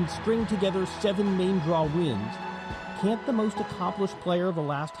 can string together 7 main draw wins, can't the most accomplished player of the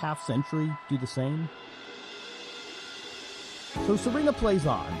last half-century do the same? So Serena plays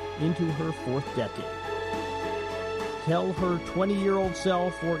on into her 4th decade. Tell her 20-year-old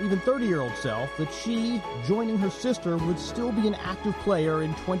self or even 30-year-old self that she, joining her sister, would still be an active player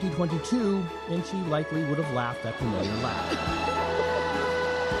in 2022, and she likely would have laughed that familiar laugh.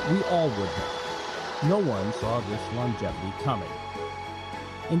 We all would have. No one saw this longevity coming.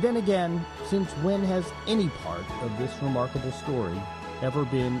 And then again, since when has any part of this remarkable story ever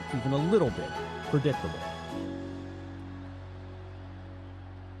been even a little bit predictable?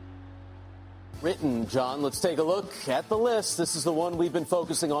 Written, John. Let's take a look at the list. This is the one we've been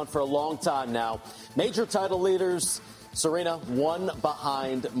focusing on for a long time now. Major title leaders, Serena, 1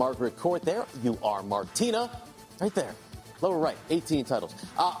 behind Margaret Court. There you are, Martina, right there, lower right, 18 titles.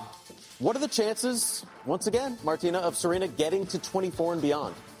 What are the chances, once again, Martina, of Serena getting to 24 and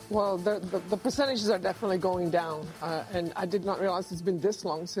beyond? Well, the percentages are definitely going down, and I did not realize it's been this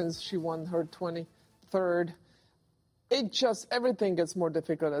long since she won her 23rd. Everything gets more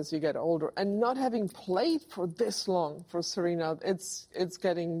difficult as you get older. And not having played for this long for Serena, it's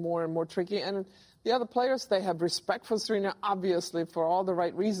getting more and more tricky. And the other players, they have respect for Serena, obviously, for all the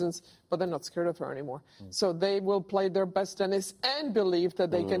right reasons, but they're not scared of her anymore. So they will play their best tennis and believe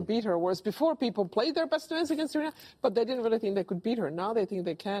that they can beat her. Whereas before, people played their best tennis against Serena, but they didn't really think they could beat her. Now they think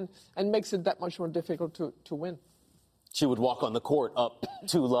they can, and makes it that much more difficult to win. She would walk on the court up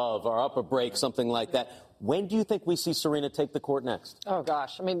to love or up a break, something like that. When do you think we see Serena take the court next? Oh,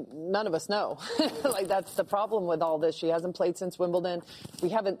 gosh. I mean, none of us know. Like, that's the problem with all this. She hasn't played since Wimbledon. We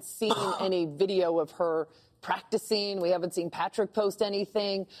haven't seen any video of her practicing. We haven't seen Patrick post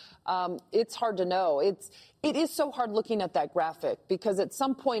anything. It's hard to know. It is so hard looking at that graphic because at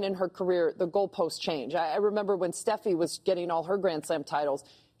some point in her career, the goalposts change. I remember when Steffi was getting all her Grand Slam titles,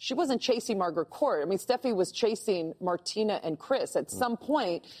 she wasn't chasing Margaret Court. I mean, Steffi was chasing Martina and Chris. At some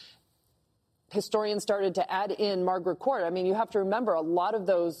point, historians started to add in Margaret Court. I mean, you have to remember a lot of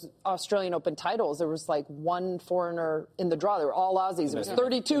those Australian Open titles, there was like one foreigner in the draw. They were all Aussies. It was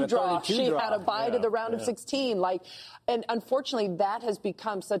 32 draw. She had a bye to the round of 16. And unfortunately, that has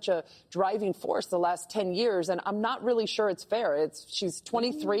become such a driving force the last 10 years. And I'm not really sure it's fair. She's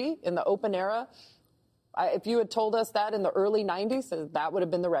 23 in the Open era. If you had told us that in the early 90s, that would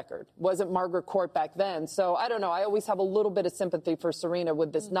have been the record. Wasn't Margaret Court back then. So I don't know. I always have a little bit of sympathy for Serena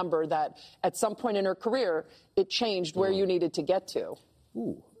with this number that at some point in her career, it changed where you needed to get to.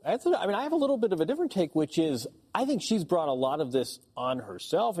 Ooh. I have a little bit of a different take, which is I think she's brought a lot of this on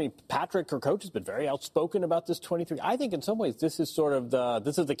herself. I mean, Patrick, her coach, has been very outspoken about this 23. I think in some ways this is sort of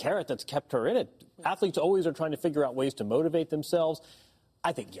the carrot that's kept her in it. Athletes always are trying to figure out ways to motivate themselves.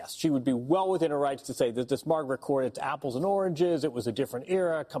 I think, yes, she would be well within her rights to say that this Margaret Court, it's apples and oranges. It was a different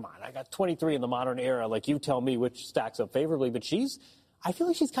era. Come on, I got 23 in the modern era. Like, you tell me which stacks up favorably. But I feel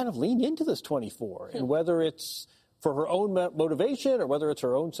like she's kind of leaned into this 24. And whether it's for her own motivation or whether it's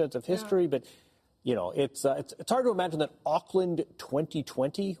her own sense of history. But, it's hard to imagine that Auckland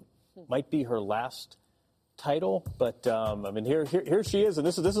 2020 might be her last title. But, here she is. And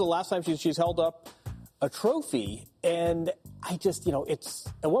this is the last time she's held up a trophy. And I just, it's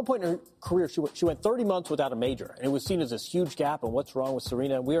at one point in her career, she went 30 months without a major. And it was seen as this huge gap. And what's wrong with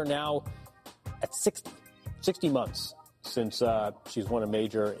Serena? We are now at 60 months since she's won a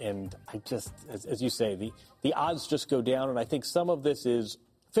major, and I just, as you say, the odds just go down, and I think some of this is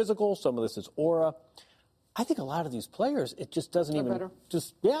physical, some of this is aura. I think a lot of these players, it just doesn't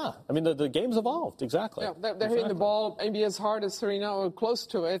the game's evolved, exactly. Yeah, they're hitting the ball maybe as hard as Serena or close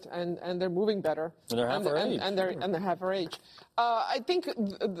to it, and they're moving better. And they're half her age. And they're half her age. I think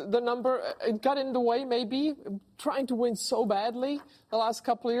the number, it got in the way maybe, trying to win so badly the last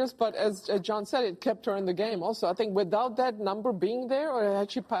couple of years, but as John said, it kept her in the game also. I think without that number being there, or had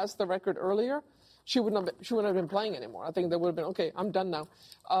she passed the record earlier, she wouldn't have been playing anymore. I think they would have been, okay, I'm done now.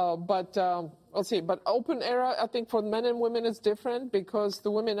 But we'll see. But open era, I think for men and women is different because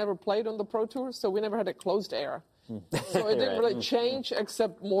the women never played on the Pro Tour, so we never had a closed era. So it didn't really change,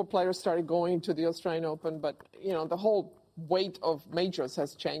 except more players started going to the Australian Open. But, the whole weight of majors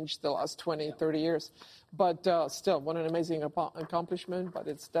has changed the last 20, 30 years. But still, what an amazing accomplishment. But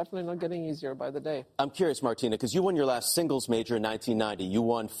it's definitely not getting easier by the day. I'm curious, Martina, because you won your last singles major in 1990. You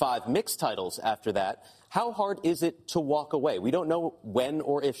won 5 mixed titles after that. How hard is it to walk away? We don't know when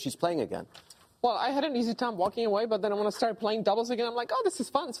or if she's playing again. Well, I had an easy time walking away, but then when I started playing doubles again, I'm like, oh, this is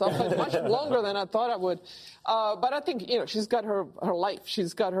fun. So I played much longer than I thought I would. But I think, she's got her life.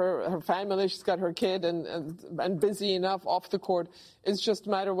 She's got her family. She's got her kid and busy enough off the court. It's just a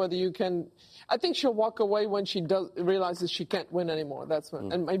matter whether you can. I think she'll walk away when she realizes she can't win anymore. That's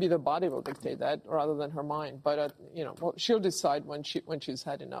when, and maybe the body will dictate that rather than her mind. But, she'll decide when she's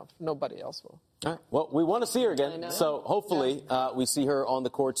had enough. Nobody else will. All right. Well, we want to see her again. So hopefully we see her on the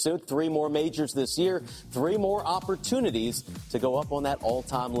court soon. 3 more majors this year, 3 more opportunities to go up on that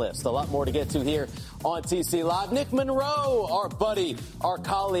all-time list. A lot more to get to here on TC Live. Nick Monroe, our buddy, our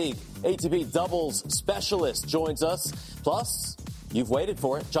colleague, ATP doubles specialist, joins us. Plus, you've waited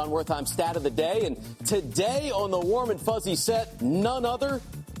for it. John Wertheim stat of the day. And today on the Warm and Fuzzy set, none other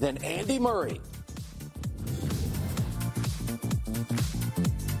than Andy Murray.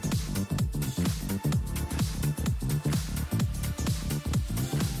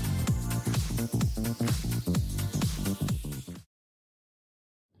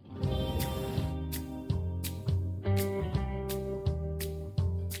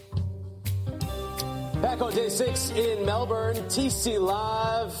 Back on day 6 in Melbourne, TC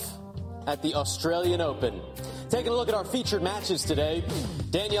Live at the Australian Open. Taking a look at our featured matches today.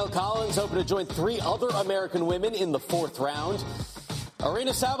 Danielle Collins hoping to join 3 other American women in the 4th round. Aryna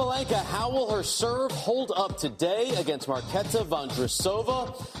Sabalenka, how will her serve hold up today against Marketa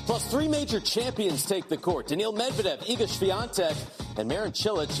Vondrousova? Plus 3 major champions take the court. Daniil Medvedev, Iga Swiatek, and Marin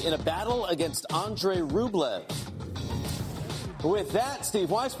Cilic in a battle against Andrei Rublev. With that, Steve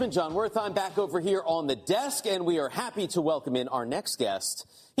Weissman, John Wertheim back over here on the desk, and we are happy to welcome in our next guest.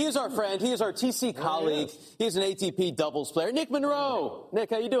 He is our friend. He is our TC colleague. He's an ATP doubles player. Nick Monroe. Nick,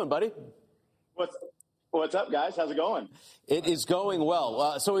 how you doing, buddy? What's up, guys? How's it going? It is going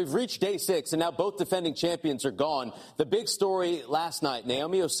well. So we've reached day 6, and now both defending champions are gone. The big story last night,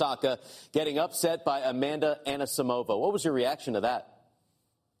 Naomi Osaka getting upset by Amanda Anisimova. What was your reaction to that?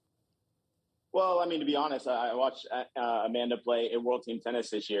 Well, I mean, to be honest, I watched Amanda play at World Team Tennis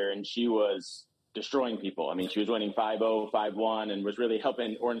this year, and she was destroying people. I mean, she was winning 5-0, 5-1, and was really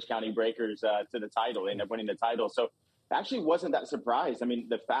helping Orange County Breakers to the title. They ended up winning the title. So actually wasn't that surprised. I mean,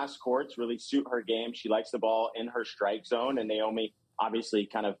 the fast courts really suit her game. She likes the ball in her strike zone, and Naomi obviously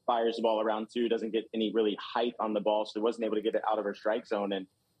kind of fires the ball around too, doesn't get any really height on the ball, so wasn't able to get it out of her strike zone. And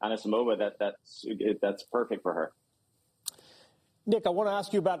Anisimova, that's perfect for her. Nick, I want to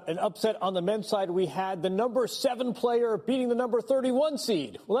ask you about an upset on the men's side. We had the number 7 player beating the number 31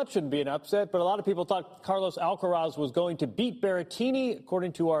 seed. Well, that shouldn't be an upset, but a lot of people thought Carlos Alcaraz was going to beat Berrettini.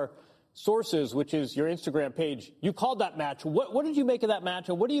 According to our sources, which is your Instagram page, you called that match. What did you make of that match,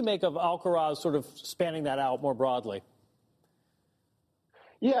 and what do you make of Alcaraz sort of spanning that out more broadly?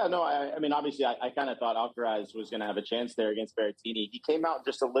 Yeah, no, I mean, obviously, I kind of thought Alcaraz was going to have a chance there against Berrettini. He came out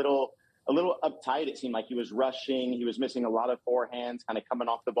just a little uptight. It seemed like he was rushing. He was missing a lot of forehands, kind of coming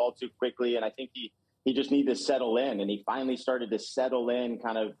off the ball too quickly. And I think he just needed to settle in. And he finally started to settle in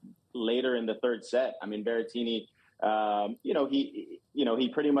kind of later in the third set. I mean, Berrettini, he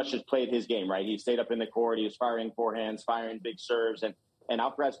pretty much just played his game, right? He stayed up in the court. He was firing forehands, firing big serves. And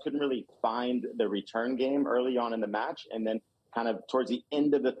Alcaraz couldn't really find the return game early on in the match. And then kind of towards the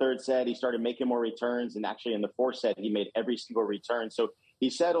end of the third set, he started making more returns. And actually in the fourth set, he made every single return. So he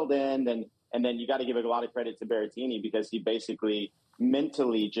settled in. And then you got to give a lot of credit to Berrettini because he basically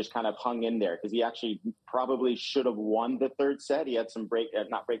mentally just kind of hung in there because he actually probably should have won the third set. He had some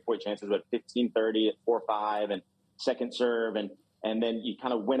not breakpoint chances, but 15-30 at 4-5 and second serve. And then he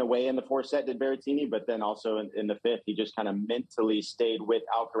kind of went away in the fourth set, did Berrettini. But then also in the fifth, he just kind of mentally stayed with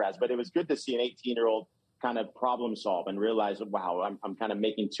Alcaraz. But it was good to see an 18-year-old kind of problem solve and realize, wow, I'm kind of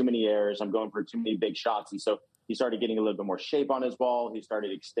making too many errors. I'm going for too many big shots. And so he started getting a little bit more shape on his ball. He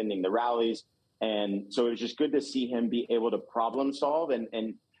started extending the rallies. And so it was just good to see him be able to problem solve.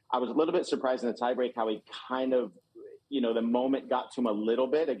 And I was a little bit surprised in the tiebreak how he kind of, the moment got to him a little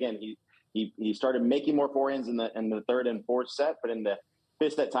bit. Again, he started making more forehands in the third and fourth set, but in the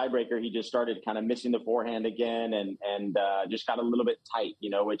fifth set tiebreaker, he just started kind of missing the forehand again and just got a little bit tight,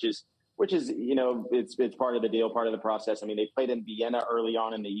 which is, it's part of the deal, part of the process. I mean, they played in Vienna early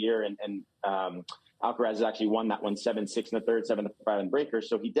on in the year, and Alcaraz has actually won that one 7-6 in the third, 7-5 in breakers.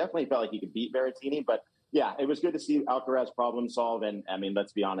 So he definitely felt like he could beat Berrettini. But yeah, it was good to see Alcaraz problem solve. And I mean,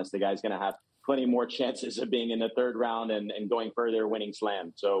 let's be honest, the guy's going to have plenty more chances of being in the third round and going further, winning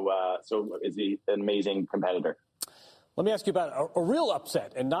slam. So is he an amazing competitor. Let me ask you about a real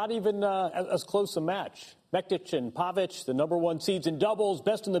upset and not even as close a match. Mektic and Pavic, the number one seeds in doubles,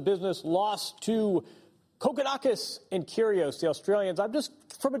 best in the business, lost to Kokkinakis and Kyrgios, the Australians. I'm just,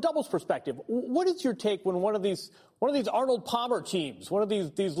 from a doubles perspective, what is your take when one of these Arnold Palmer teams, one of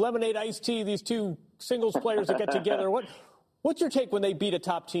these lemonade iced tea, these two singles players that get together, what's your take when they beat a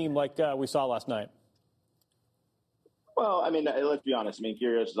top team like we saw last night? Well, I mean, let's be honest. I mean,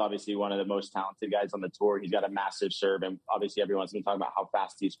 Kyrgios is obviously one of the most talented guys on the tour. He's got a massive serve, and obviously everyone's been talking about how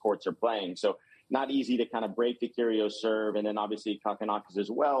fast these courts are playing. So not easy to kind of break the Kyrgios serve. And then obviously Kokkinakis as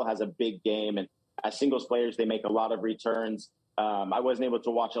well has a big game. And as singles players, they make a lot of returns. I wasn't able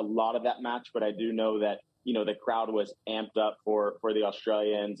to watch a lot of that match, but I do know that, the crowd was amped up for the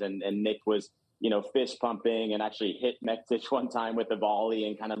Australians, and Nick was, fist pumping and actually hit Mektic one time with a volley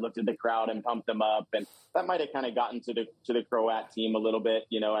and kind of looked at the crowd and pumped them up. And that might have kind of gotten to the Croat team a little bit.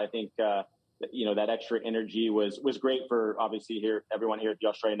 I think, that extra energy was great for obviously everyone here at the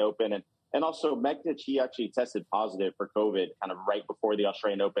Australian Open. And also Mektic, he actually tested positive for COVID kind of right before the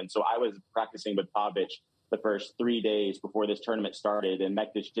Australian Open. So I was practicing with Pavic the first 3 days before this tournament started, and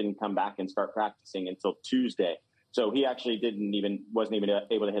Mektic didn't come back and start practicing until Tuesday. So he actually wasn't even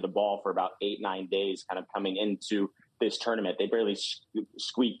able to hit a ball for about 8-9 days kind of coming into this tournament. They barely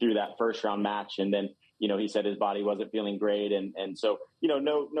squeaked through that first round match. And then, he said his body wasn't feeling great. And so,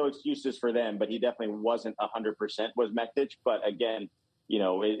 no excuses for them, but he definitely wasn't 100% was Mektic. But again,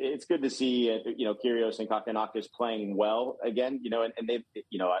 it's good to see, Kyrgios and Kokkinakis playing well again, and they,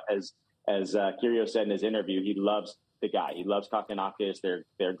 as Kyrgios said in his interview, he loves the guy. He loves Kokkinakis.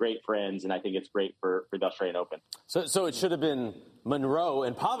 They're great friends, and I think it's great for the Australian Open. So it should have been Monroe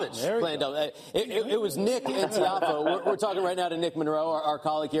and Pavic playing down. It was Nick and Tiafoe. We're talking right now to Nick Monroe, our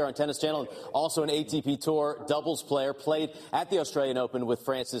colleague here on Tennis Channel, and also an ATP Tour doubles player, played at the Australian Open with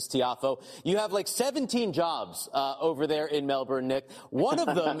Frances Tiafoe. You have like 17 jobs over there in Melbourne, Nick. One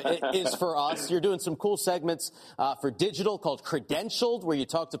of them is for us. You're doing some cool segments for digital called Credentialed, where you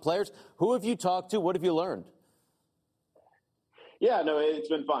talk to players. Who have you talked to? What have you learned? Yeah, no, it's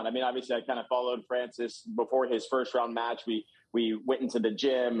been fun. I mean, obviously, I kind of followed Francis before his first round match. We went into the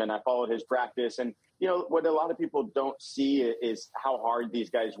gym and I followed his practice. And, what a lot of people don't see is how hard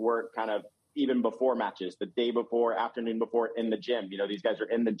these guys work kind of even before matches, the day before, afternoon before in the gym. These guys are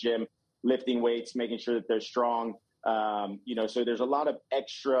in the gym lifting weights, making sure that they're strong. So there's a lot of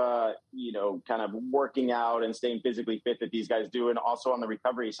extra, kind of working out and staying physically fit that these guys do. And also on the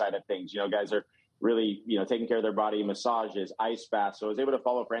recovery side of things, guys are really, taking care of their body, massages, ice baths. So I was able to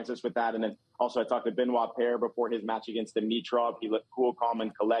follow Francis with that. And then also I talked to Benoit Paire before his match against Dimitrov. He looked cool, calm,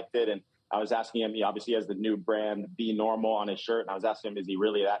 and collected. And I was asking him, he obviously has the new brand Be Normal on his shirt. And I was asking him, is he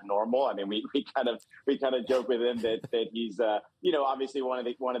really that normal? I mean, we kind of joke with him that he's, obviously one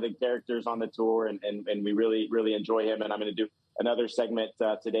of the characters on the tour, and we really, really enjoy him. And I'm going to do another segment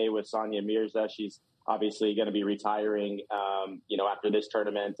today with Sonia Mirza. She's obviously going to be retiring, after this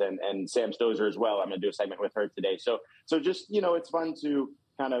tournament, and Sam Stosur as well. I'm going to do a segment with her today. So just, it's fun to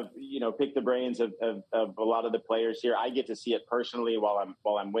kind of, pick the brains of a lot of the players here. I get to see it personally while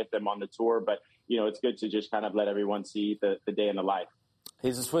I'm with them on the tour, but, it's good to just kind of let everyone see the day in the life.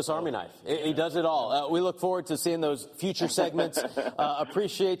 He's a Swiss Army knife. He does it all. We look forward to seeing those future segments.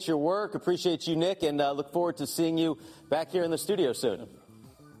 Appreciate your work. Appreciate you, Nick, and look forward to seeing you back here in the studio soon.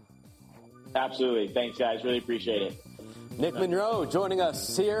 Absolutely. Thanks, guys. Really appreciate it. Nick Monroe joining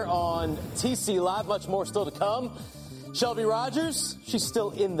us here on TC Live. Much more still to come. Shelby Rogers, she's still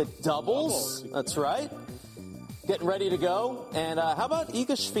in the doubles. That's right. Getting ready to go. And how about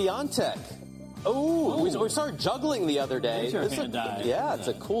Iga Swiatek? Oh, we started juggling the other day. It's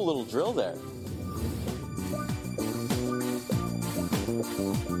a cool little drill there.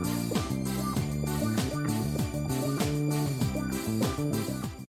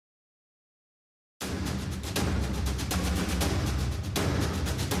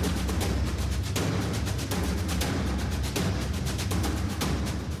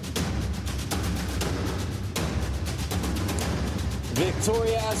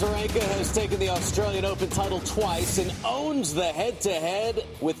 Victoria Azarenka has taken the Australian Open title twice and owns the head-to-head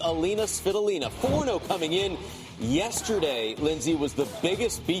with Alina Svitolina. 4-0 coming in. Yesterday, Lindsay, was the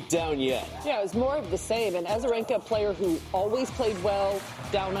biggest beatdown yet. Yeah, it was more of the same. And Azarenka, a player who always played well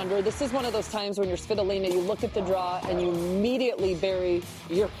down under. This is one of those times when you're Svitolina, you look at the draw and you immediately bury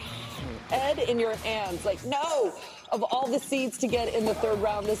your head in your hands. Like, no! Of all the seeds to get in the third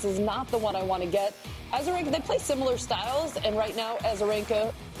round, this is not the one I want to get. Azarenka, they play similar styles, and right now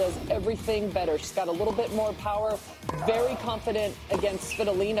Azarenka does everything better. She's got a little bit more power, very confident against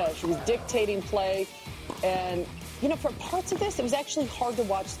Svitolina. She was dictating play, and, for parts of this, it was actually hard to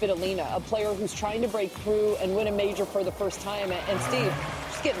watch Svitolina, a player who's trying to break through and win a major for the first time. And Steve,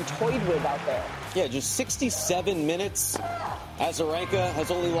 she's getting toyed with out there. Yeah, just 67 minutes. Azarenka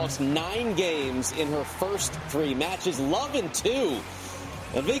has only lost 9 games in her first 3 matches. Loving 2.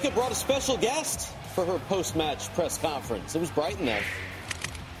 And Vika brought a special guest for her post-match press conference. It was bright in there.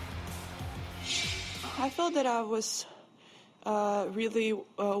 I felt that I was really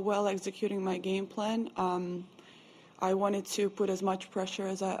well executing my game plan. I wanted to put as much pressure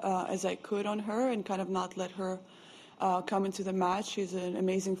as I could on her and kind of not let her come into the match. She's an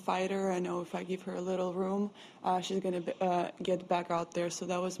amazing fighter. I know if I give her a little room, she's going to get back out there. So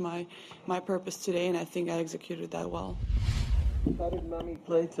that was my purpose today, and I think I executed that well. How did Mommy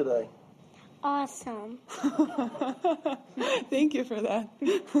play today? Awesome. Thank you for that.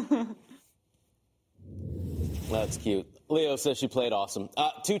 That's cute. Leo says she played awesome.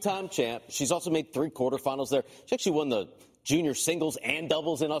 2-time champ. She's also made 3 quarterfinals there. She actually won the junior singles and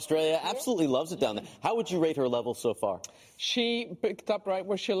doubles in Australia. Absolutely loves it down there. How would you rate her level so far? She picked up right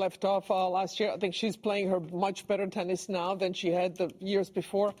where she left off last year. I think she's playing her much better tennis now than she had the years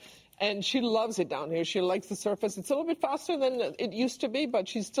before. And she loves it down here. She likes the surface. It's a little bit faster than it used to be, but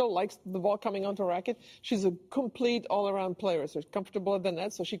she still likes the ball coming onto her racket. She's a complete all-around player. So she's comfortable at the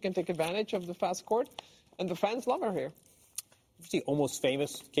net, so she can take advantage of the fast court. And the fans love her here. See, almost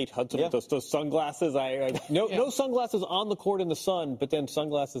famous Kate Hudson with those sunglasses. No sunglasses on the court in the sun, but then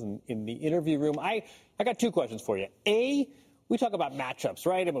sunglasses in the interview room. I got 2 questions for you. A, we talk about matchups,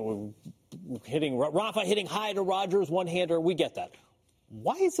 right? I mean, Rafa hitting high to Rogers, one-hander. We get that.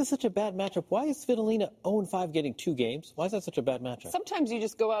 Why is this such a bad matchup? Why is Svitolina 0-5 getting 2 games? Why is that such a bad matchup? Sometimes you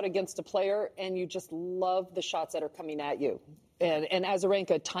just go out against a player and you just love the shots that are coming at you. And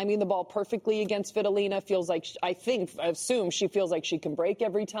Azarenka timing the ball perfectly against Svitolina feels like, I assume she feels like she can break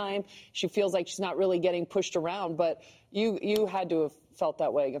every time. She feels like she's not really getting pushed around. But you had to have felt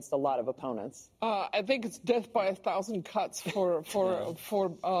that way against a lot of opponents. I think it's death by 1,000 cuts for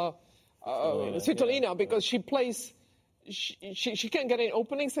Svitolina because she plays. She can't get any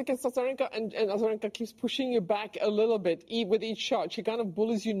openings against Azarenka, and Azarenka keeps pushing you back a little bit with each shot. She kind of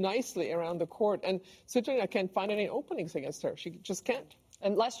bullies you nicely around the court, and Svitolina can't find any openings against her. She just can't.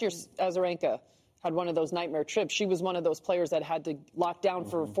 And last year, Azarenka had one of those nightmare trips. She was one of those players that had to lock down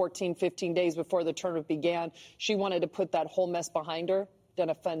for 14, 15 days before the tournament began. She wanted to put that whole mess behind her.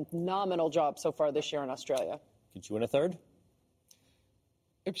 Done a phenomenal job so far this year in Australia. Could you win a third?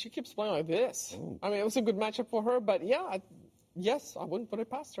 If she keeps playing like this. I mean, it was a good matchup for her, but yes, I wouldn't put it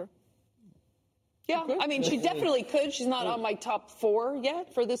past her. Yeah, I mean, she definitely could. She's not on my top 4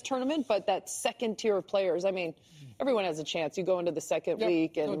 yet for this tournament, but that second tier of players, I mean. everyone has a chance. You go into the second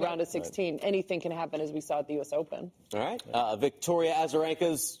week and round of 16, anything can happen, as we saw at the U.S. Open. All right. Victoria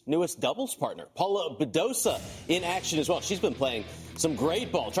Azarenka's newest doubles partner, Paula Badosa, in action as well. She's been playing some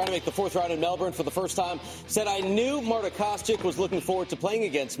great ball, trying to make the fourth round in Melbourne for the first time. Said, I knew Marta Kostyuk was looking forward to playing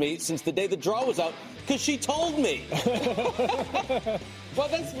against me since the day the draw was out, because she told me. Well,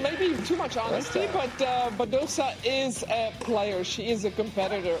 that's maybe too much honesty, but Badosa is a player. She is a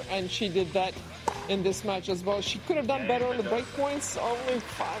competitor, and she did that in this match as well. She could have done better on the break points. Only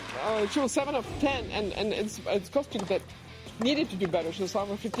 5. She was 7 of 10, and it's Kostyuk that needed to do better. She was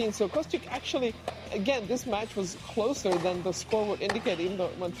 5 of 15. So Kostyuk actually, again, this match was closer than the score would indicate, even though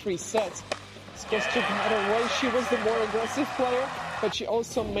it went 3 sets. Kostyuk had her way. She was the more aggressive player, but she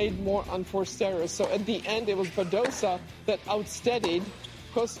also made more unforced errors. So at the end, it was Badosa that outsteadied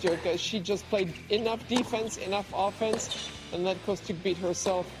Kostyuk, as she just played enough defense, enough offense, and let Kostyuk beat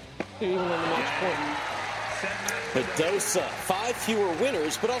herself even on the match point. Badosa, 5 fewer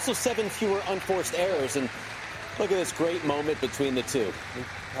winners, but also 7 fewer unforced errors. And look at this great moment between the two. We've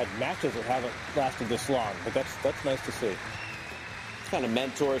had matches that haven't lasted this long, but that's nice to see. Kind of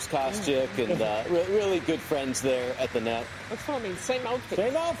mentors Kostyuk and really good friends there at the net. That's what I mean. Same outfit.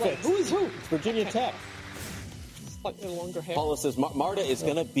 Same outfit. Like, who is who? It's Virginia Tech. Slightly longer hair. Paula says Marta is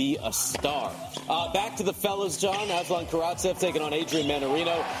going to be a star. Back to the fellas, John. Aslan Karatsev taking on Adrian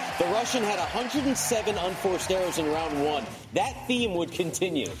Mannarino. The Russian had 107 unforced errors in round 1. That theme would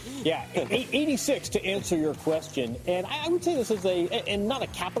continue. Yeah, 86 to answer your question. And I would say this is and not a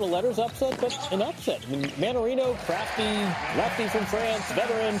capital letters upset, but an upset. I mean, Mannarino, crafty, lefty from France,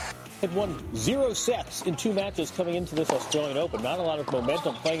 veteran, had won 0 sets in 2 matches coming into this Australian Open. Not a lot of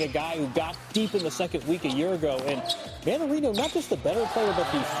momentum, playing a guy who got deep in the second week a year ago. And Mannarino, not just the better player,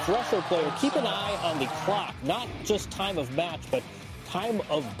 but the fresher player. Keep an eye on the clock, not just time of match, but time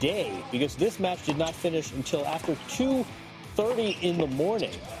of day, because this match did not finish until after 2:30 in the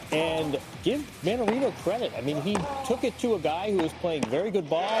morning. And give Mannarino credit. I mean, he took it to a guy who was playing very good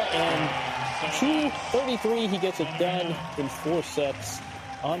ball, and 2:33, he gets it done in 4 sets.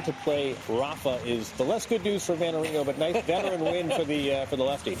 On to play Rafa is the less good news for Mannarino, but nice veteran win for the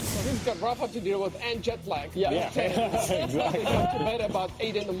lefty. Well, he's got Rafa to deal with and jet lag. Yeah. Exactly. He went to bed about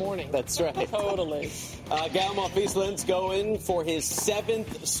 8 in the morning. That's right. Totally. Gael Monfils going for his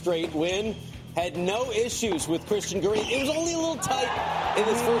 7th straight win. Had no issues with Christian Garin. It was only a little tight in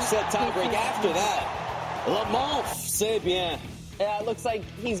this first set tiebreak. After that, Le Monf, c'est bien. Yeah, it looks like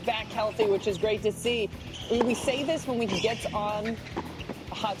he's back healthy, which is great to see. We say this when he gets on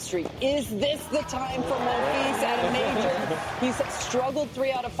a hot streak. Is this the time for Monfils at a major? He's struggled 3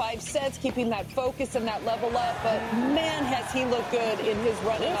 out of 5 sets, keeping that focus and that level up. But, man, has he looked good in his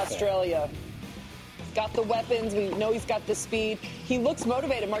run in Australia. He's got the weapons. We know he's got the speed. He looks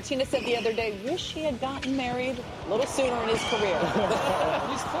motivated. Martina said the other day, wish he had gotten married a little sooner in his career.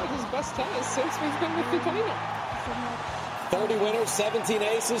 He's played his best tennis since we've been with Vitorino. 30 winners, 17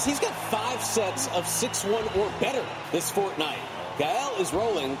 aces. He's got 5 sets of 6-1 or better this fortnight. Gael is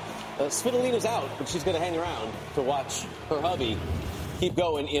rolling. Svitolina's out, but she's going to hang around to watch her hubby keep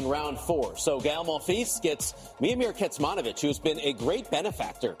going in round 4. So Gael Monfils gets Miomir Kecmanovic, who's been a great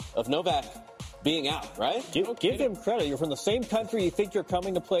benefactor of Novak being out, right? Give him credit. You're from the same country. You think you're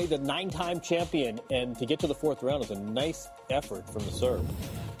coming to play the 9-time champion, and to get to the 4th round is a nice effort from the serve.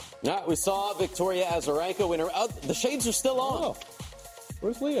 All right, we saw Victoria Azarenka winner. The shades are still on. Oh.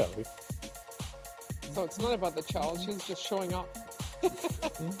 Where's Leo? So it's not about the challenge. He's just showing up.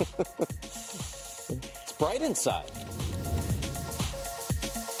 It's bright inside.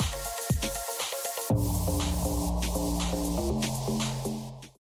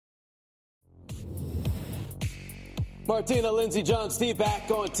 Martina, Lindsay, John, Steve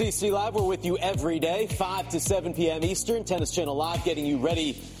back on TC Live. We're with you every day, 5 to 7 p.m. Eastern. Tennis Channel Live getting you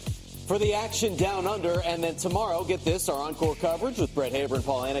ready for the action down under. And then tomorrow, get this, our encore coverage with Brett Haber and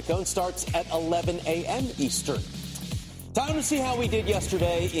Paul Annacone starts at 11 a.m. Eastern. Time to see how we did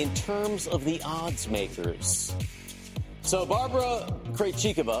yesterday in terms of the odds makers. So Barbara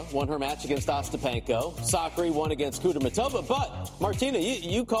Krejcikova won her match against Ostapenko. Sakkari won against Kudermetova. But, Martina,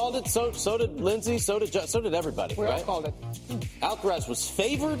 you called it. So did Lindsay. So did everybody. We right? all called it. Alcaraz was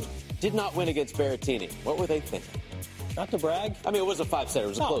favored, did not win against Berrettini. What were they thinking? Not to brag. I mean, it was a 5-setter. It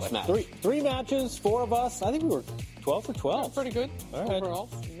was a close match. Three matches, 4 of us. I think we were 12 for 12. Pretty good overall.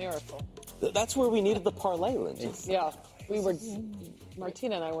 Miracle. That's where we needed the parlay, Lindsay. Yeah. We were,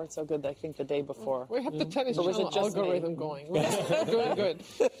 Martina and I weren't so good, I think, the day before. We have the Tennis Channel algorithm going. We're doing good.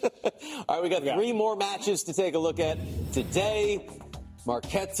 All right, we got 3 more matches to take a look at today.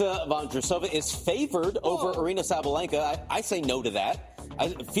 Marketa Vondrousova is favored over Aryna Sabalenka. I say no to that.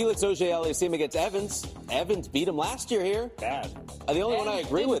 Felix Auger-Aliassime against Evans. Evans beat him last year here. Bad. The only one I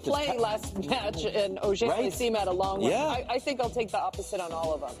agree with is playing last match, and Auger-Aliassime had a long one. Yeah. I think I'll take the opposite on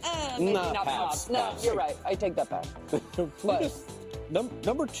all of them. Maybe Nah, not pass. No, you're right. I take that back. But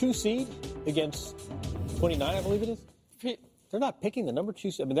number 2 seed against 29, I believe it is. They're not picking the number 2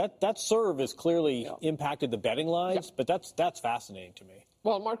 seed. I mean, that serve has clearly impacted the betting lines, but that's fascinating to me.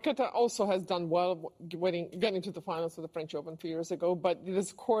 Well, Marketa also has done well getting to the finals of the French Open a few years ago, but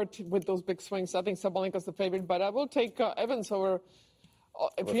this court with those big swings, I think Sabalenka's the favorite, but I will take Evans over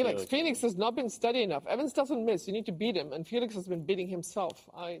Felix. Felix has not been steady enough. Evans doesn't miss. You need to beat him, and Felix has been beating himself.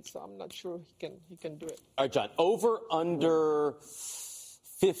 So I'm not sure he can do it. All right, John. Over, under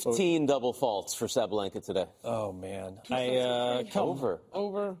 15 double faults for Sabalenka today. Oh, man.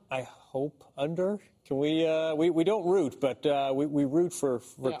 Over. I hope under. Can we don't root, but we root for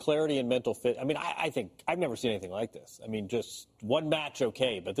clarity and mental fit. I mean, I think I've never seen anything like this. I mean, just one match,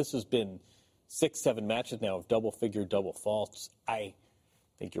 okay, but this has been 6-7 matches now of double-figure double faults. I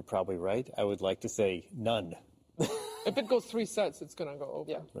think you're probably right. I would like to say none. If it goes 3 sets, it's going to go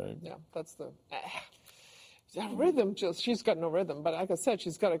over. Yeah. Right. Yeah, that's the... rhythm, she's got no rhythm. But like I said,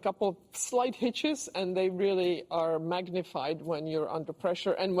 she's got a couple slight hitches, and they really are magnified when you're under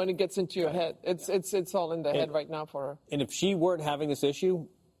pressure and when it gets into your head. It's all in the head right now for her. And if she weren't having this issue,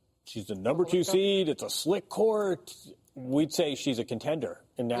 she's the number 2 seed. It's a slick court. We'd say she's a contender.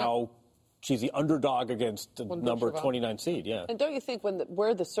 And now she's the underdog against the number 29 seed. Yeah. And don't you think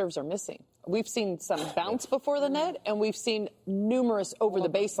where the serves are missing? We've seen some bounce before the net, and we've seen numerous over the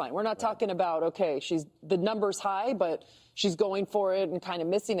baseline. We're not talking about, the number's high, but she's going for it and kind of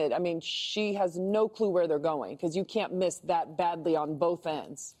missing it. I mean, she has no clue where they're going because you can't miss that badly on both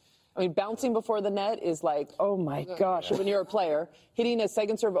ends. I mean, bouncing before the net is like, oh, my gosh, when you're a player. Hitting a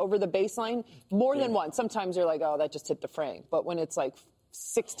second serve over the baseline more than once. Sometimes you're like, oh, that just hit the frame. But when it's like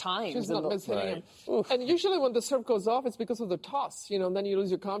 6 times. She's not mishitting him. And usually when the serve goes off, it's because of the toss. And then you lose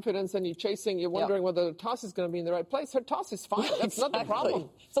your confidence and you're chasing. You're wondering whether the toss is going to be in the right place. Her toss is fine. That's not the problem.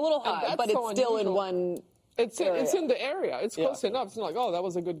 It's a little high, but it's still in one. It's in the area. It's close enough. It's not like, oh, that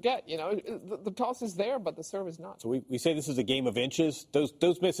was a good get. The toss is there, but the serve is not. So we say this is a game of inches.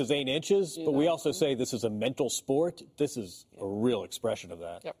 Those misses ain't inches, but we also say this is a mental sport. This is a real expression of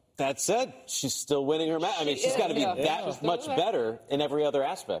that. Yep. That said, she's still winning her match. I mean, she's got to be that much better in every other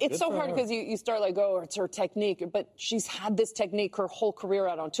aspect. It's so hard because you start like, it's her technique. But she's had this technique her whole career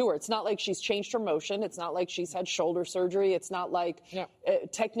out on tour. It's not like she's changed her motion. It's not like she's had shoulder surgery. It's not like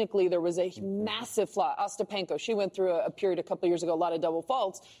technically there was a massive flaw. Ostapenko, she went through a period a couple of years ago, a lot of double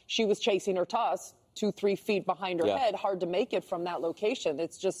faults. She was chasing her toss 2-3 feet behind her head. Hard to make it from that location.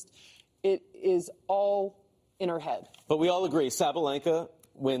 It's just, it is all in her head. But we all agree, Sabalenka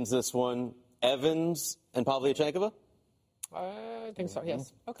wins this one. Evans and Pavlyuchenkova? I think so,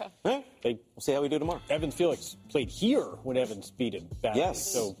 yes. Okay. We'll see how we do tomorrow. Evans Felix played here when Evans beat him badly.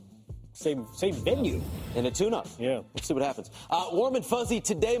 Yes. So same venue. In a tune-up. Yeah. We'll see what happens. Warm and fuzzy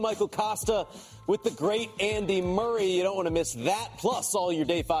today, Michael Costa with the great Andy Murray. You don't want to miss that. Plus all your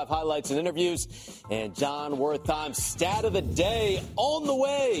Day 5 highlights and interviews. And John Wertheim's stat of the day on the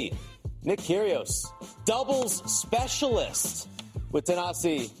way. Nick Kyrgios, doubles specialist with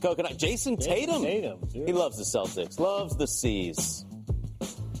Thanasi Kokkinakis. Jason Tatum. He loves the Celtics, loves the C's.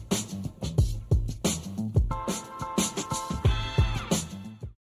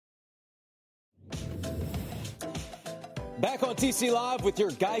 Back on TC Live with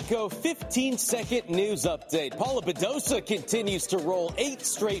your Geico 15-second news update. Paula Badosa continues to roll 8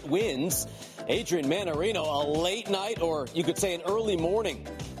 straight wins. Adrian Manarino, a late night, or you could say an early morning,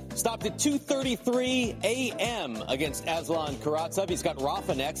 stopped at 2:33 a.m. against Aslan Karatsev. He's got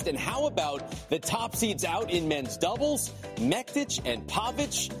Rafa next. And how about the top seeds out in men's doubles? Mektic and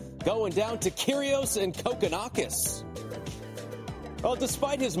Pavic going down to Kyrgios and Kokkinakis. Well,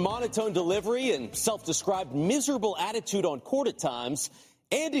 despite his monotone delivery and self-described miserable attitude on court at times,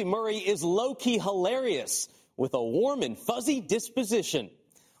 Andy Murray is low-key hilarious with a warm and fuzzy disposition.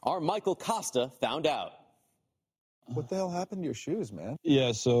 Our Michael Costa found out. What the hell happened to your shoes, man?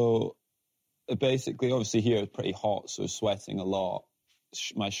 Yeah, so basically, obviously here it's pretty hot, so sweating a lot.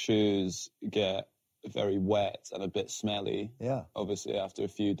 My shoes get very wet and a bit smelly. Yeah. Obviously after a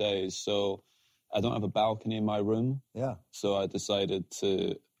few days, so I don't have a balcony in my room. Yeah. So I decided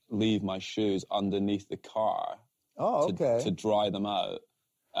to leave my shoes underneath the car. Oh, okay. To dry them out,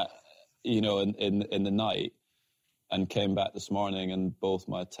 in the night, and came back this morning and both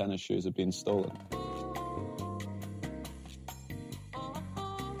my tennis shoes have been stolen.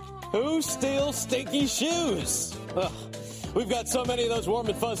 Who steals stinky shoes? Ugh. We've got so many of those warm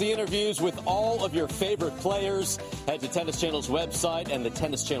and fuzzy interviews with all of your favorite players. Head to Tennis Channel's website and the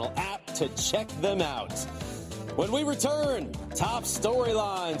Tennis Channel app to check them out. When we return, top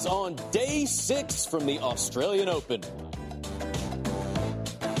storylines on day 6 from the Australian Open.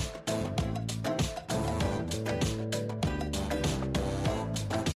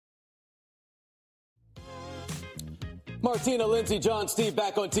 Martina, Lindsay, John, Steve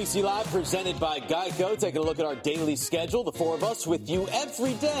back on TC Live, presented by Geico. Taking a look at our daily schedule. The four of us with you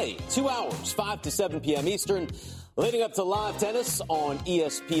every day, 2 hours, 5 to 7 p.m. Eastern, leading up to live tennis on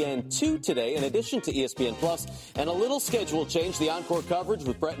ESPN2 today, in addition to ESPN Plus, and a little schedule change, the encore coverage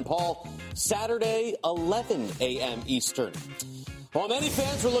with Brett and Paul, Saturday, 11 a.m. Eastern. While many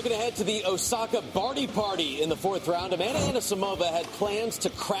fans were looking ahead to the Osaka Barty Party in the 4th round, Amanda Anisimova had plans to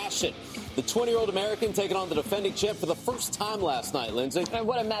crash it. The 20-year-old American taking on the defending champ for the first time last night, Lindsay. And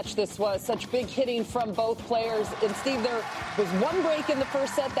what a match this was. Such big hitting from both players. And, Steve, there was one break in the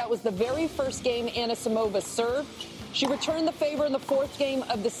first set. That was the very first game Anisimova served. She returned the favor in the 4th game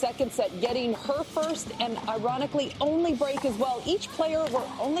of the second set, getting her first and, ironically, only break as well. Each player were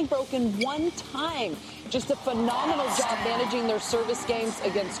only broken one time. Just a phenomenal job managing their service games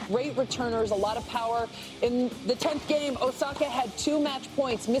against great returners, a lot of power. In the 10th game, Osaka had 2 match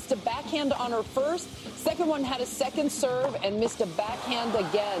points, missed a backhand on her first. Second one had a second serve and missed a backhand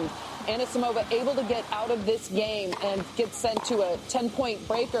again. Anisimova able to get out of this game and get sent to a 10-point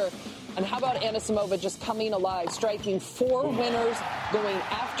breaker. And how about Anisimova just coming alive, striking 4 winners, going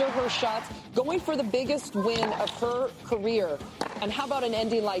after her shots, going for the biggest win of her career. And how about an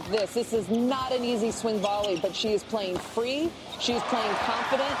ending like this? This is not an easy swing volley, but she is playing free. She's playing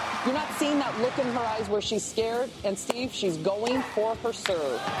confident. You're not seeing that look in her eyes where she's scared. And, Steve, she's going for her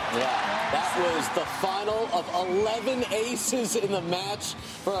serve. Yeah, that was the final of 11 aces in the match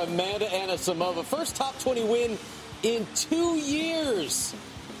for Amanda Anisimova. First top 20 win in 2 years.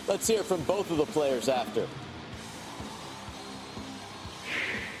 Let's hear from both of the players after.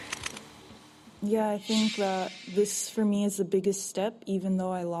 Yeah, I think that this, for me, is the biggest step, even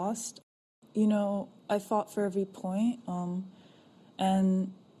though I lost. You know, I fought for every point,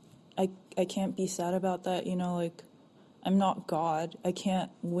 and I can't be sad about that, you know, like, I'm not God. I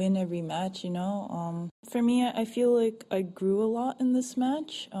can't win every match, you know. For me, I feel like I grew a lot in this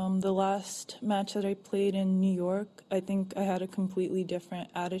match. The last match that I played in New York, I think I had a completely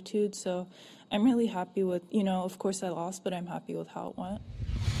different attitude. So I'm really happy with, you know, of course I lost, but I'm happy with how it went.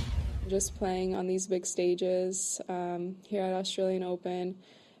 Just playing on these big stages here at Australian Open,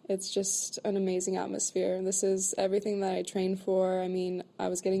 it's just an amazing atmosphere. This is everything that I trained for. I mean, I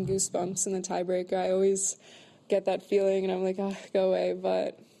was getting goosebumps in the tiebreaker. I always get that feeling and I'm like, oh, go away.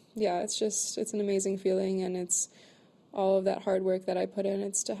 But yeah, it's an amazing feeling, and it's all of that hard work that I put in.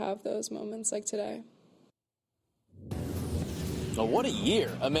 It's to have those moments like today. Oh, what a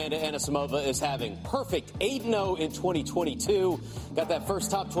year Amanda Anisimova is having. Perfect 8-0 in 2022. Got that first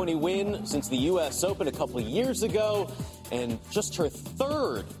top 20 win since the U.S. Open a couple of years ago, and just her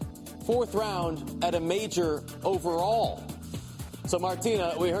 4th round at a major overall. So,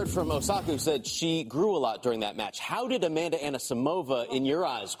 Martina, we heard from Osaka, who said she grew a lot during that match. How did Amanda Anisimova, in your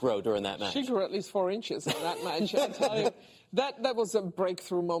eyes, grow during that match? She grew at least 4 inches in that match, I'll tell you. That was a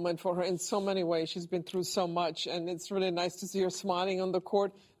breakthrough moment for her in so many ways. She's been through so much, and it's really nice to see her smiling on the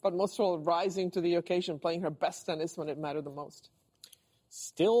court, but most of all, rising to the occasion, playing her best tennis when it mattered the most.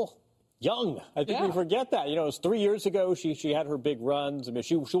 Still young. I think we forget that. You know, it was 3 years ago she had her big runs. I mean,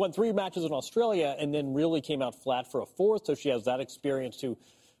 she won 3 matches in Australia and then really came out flat for a 4th, so she has that experience to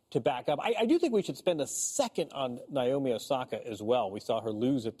back up. I do think we should spend a second on Naomi Osaka as well. We saw her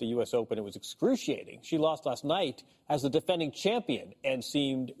lose at the U.S. Open. It was excruciating. She lost last night as the defending champion and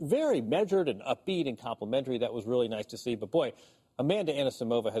seemed very measured and upbeat and complimentary. That was really nice to see. But, boy, Amanda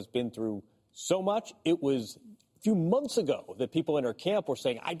Anisimova has been through so much. It was a few months ago that people in her camp were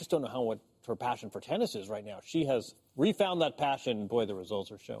saying, I just don't know what her passion for tennis is right now. She has refound that passion. Boy, the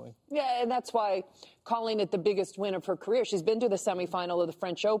results are showing. Yeah, and that's why calling it the biggest win of her career. She's been to the semifinal of the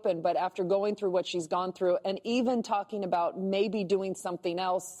French Open, but after going through what she's gone through and even talking about maybe doing something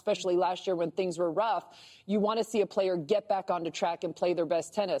else, especially last year when things were rough, you want to see a player get back onto track and play their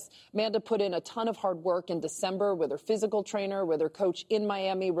best tennis. Amanda put in a ton of hard work in December with her physical trainer, with her coach in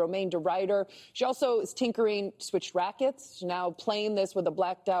Miami, Romain de Ruyter. She also is tinkering, switched rackets. She's now playing this with a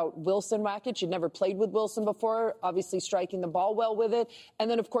blacked out Wilson racket. She'd never played with Wilson before, obviously striking the ball well with it. And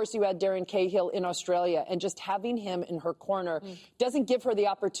then, of course, you had Darren Cahill in Australia, and just having him in her corner doesn't give her the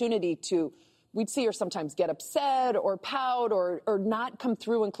opportunity to we'd see her sometimes get upset or pout or not come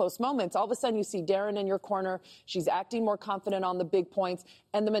through in close moments. All of a sudden, you see Darren in your corner. She's acting more confident on the big points,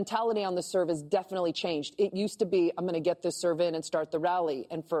 and the mentality on the serve has definitely changed. It used to be, I'm going to get this serve in and start the rally.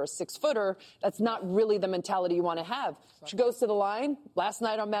 And for a 6-footer, that's not really the mentality you want to have. She goes to the line. Last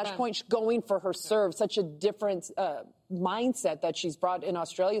night on match point, she's going for her serve. Such a different mindset that she's brought in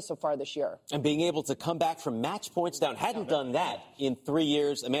Australia so far this year. And being able to come back from match points down. Hadn't done that in 3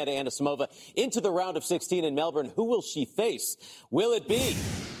 years. Amanda Anisimova into the round of 16 in Melbourne. Who will she face? Will it be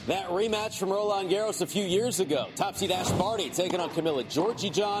that rematch from Roland Garros a few years ago? Top seed Ash Barty taking on Camila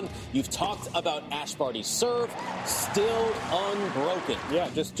Giorgi, John. You've talked about Ash Barty's serve. Still unbroken. Yeah,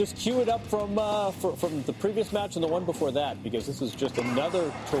 just cue it up from the previous match and the one before that, because this is just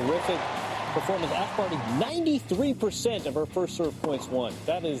another terrific performance. Ash Barty, 93% of her first serve points won.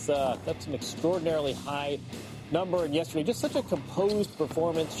 That's an extraordinarily high number. And yesterday, just such a composed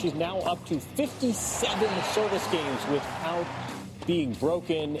performance. She's now up to 57 service games without being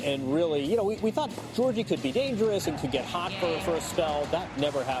broken. And really, we thought Giorgi could be dangerous and could get hot for a spell. That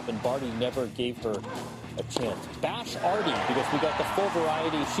never happened. Barty never gave her a chance. Bash Arty, because we got the full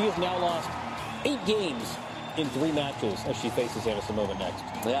variety. She has now lost 8 games in 3 matches as she faces Anisimova next.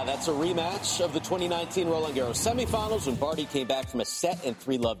 Yeah, that's a rematch of the 2019 Roland Garros semifinals when Barty came back from a set and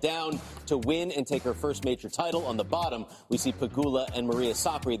 3-love down to win and take her first major title. On the bottom, we see Pegula and Maria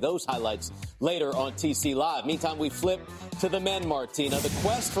Sakkari. Those highlights later on TC Live. Meantime, we flip to the men, Martina. The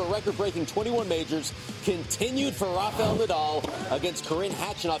quest for a record-breaking 21 majors continued for Rafael Nadal against Karen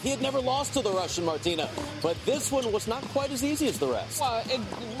Khachanov. He had never lost to the Russian, Martina, but this one was not quite as easset as the rest. Well, it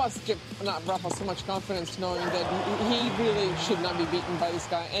must give Rafa so much confidence knowing that he really should not be beaten by this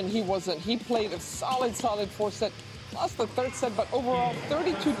guy, and he wasn't. He played a solid 4-set, lost the 3rd set, but overall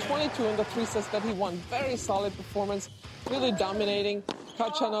 32-22 in the 3 sets that he won. Very solid performance, really dominating.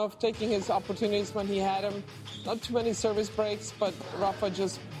 Khachanov taking his opportunities when he had them. Not too many service breaks, but Rafa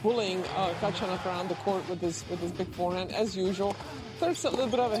just bullying Khachanov around the court with his big forehand as usual. 3rd set, a little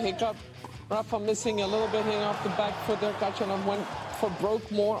bit of a hiccup. Rafa missing a little bit, hitting off the back foot there. Khachanov went for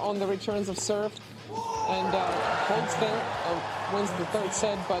broke more on the returns of serve. And holds there, wins the 3rd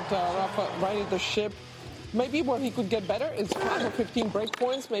set, but Rafa righted the ship. Maybe where he could get better is 5 or 15 break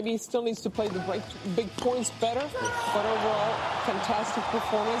points. Maybe he still needs to play the big points better. But overall, fantastic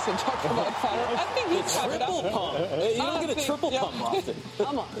performance. And talking about Federer, I think he's got it up. Triple pump. You don't get a triple pump often.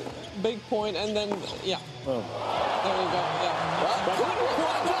 Come on. Big point, and then, yeah. There you go,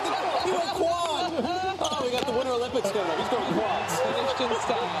 He went quad. Oh, we got the Winter Olympics going on. He's going quads. Finished in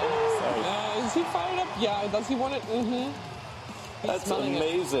style. Is he fired up? Yeah. Does he want it? Mm-hmm. That's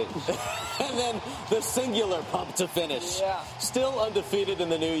amazing. And then the singular pump to finish. Yeah. Still undefeated in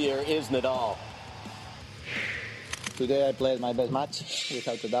the new year is Nadal. Today I played my best match,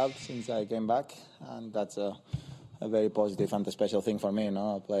 without a doubt, since I came back. And that's a very positive and a special thing for me.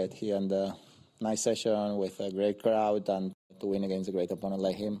 I played here in the nice session with a great crowd. And to win against a great opponent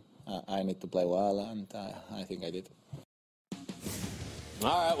like him, I need to play well. And I think I did.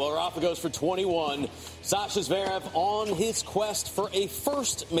 All right, well, Rafa goes for 21. Sasha Zverev on his quest for a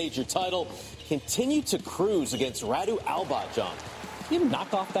first major title. Continued to cruise against Radu Alba, John. Did he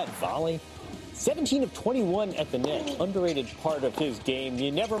knock off that volley? 17 of 21 at the net. Underrated part of his game.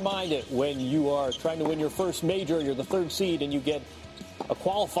 You never mind it when you are trying to win your first major. You're the 3rd seed and you get a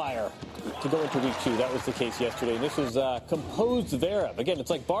qualifier to go into week 2. That was the case yesterday. And this is composed Zverev. Again, it's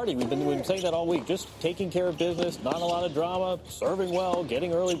like Barty. We've been saying that all week. Just taking care of business, not a lot of drama, serving well,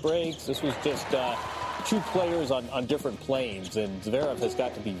 getting early breaks. This was just 2 players on different planes. And Zverev has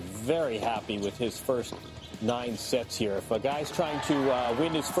got to be very happy with his first 9 sets here. If a guy's trying to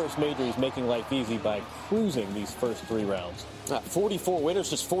win his first major, he's making life easy by cruising these first 3 rounds. 44 winners,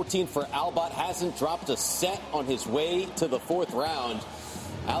 just 14 for Albot. Hasn't dropped a set on his way to the 4th round.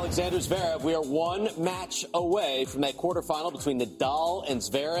 Alexander Zverev, we are 1 match away from that quarterfinal between Nadal and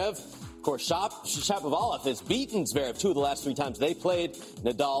Zverev. Of course, Shapovalov has beaten Zverev 2 of the last 3 times they played.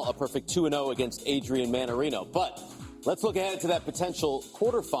 Nadal a perfect 2-0 against Adrian Manarino. But let's look ahead to that potential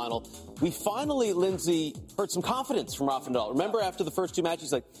quarterfinal. We finally, Lindsay, heard some confidence from Rafa Nadal. Remember after the first 2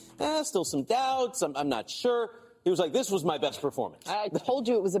 matches, he's like, still some doubts. I'm not sure. He was like, this was my best performance. I told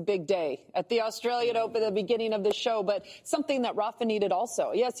you it was a big day at the Australian Open at the beginning of the show, but something that Rafa needed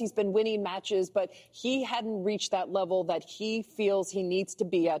also. Yes, he's been winning matches, but he hadn't reached that level that he feels he needs to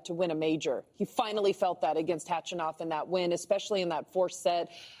be at to win a major. He finally felt that against Khachanov in that win, especially in that 4th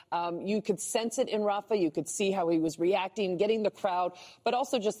set. You could sense it in Rafa. You could see how he was reacting, getting the crowd, but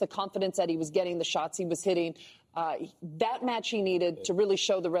also just the confidence that he was getting, the shots he was hitting. That match he needed to really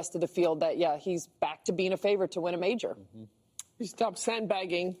show the rest of the field that, yeah, he's back to being a favorite to win a major. Mm-hmm. He stopped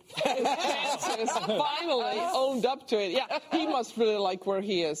sandbagging his chances, finally owned up to it. Yeah, he must really like where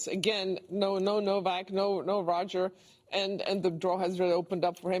he is. Again, no Novak, no Roger, and the draw has really opened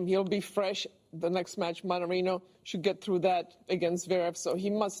up for him. He'll be fresh. The next match, Mannarino should get through that against Zverev, so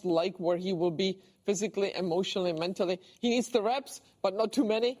he must like where he will be physically, emotionally, mentally. He needs the reps, but not too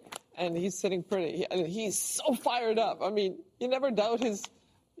many, and he's sitting pretty. He's so fired up. I mean, you never doubt his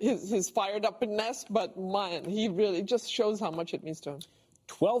fired upness, but man, he really just shows how much it means to him.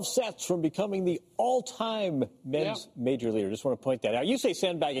 12 sets from becoming the all-time men's major leader. Just want to point that out. You say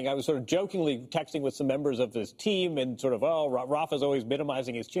sandbagging. I was sort of jokingly texting with some members of this team and sort of, Rafa's always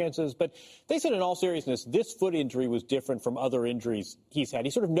minimizing his chances. But they said in all seriousness, this foot injury was different from other injuries he's had.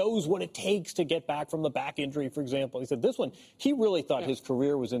 He sort of knows what it takes to get back from the back injury, for example. He said this one, he really thought his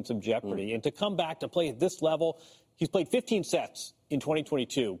career was in some jeopardy. And to come back to play at this level, he's played 15 sets in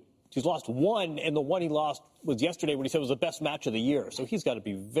 2022. He's lost one, and the one he lost was yesterday when he said it was the best match of the year. So he's got to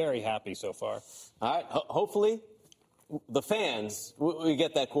be very happy so far. All right. Hopefully, the fans, we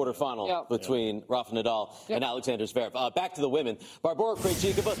get that quarterfinal between Rafa Nadal and Alexander Zverev. Back to the women. Barbora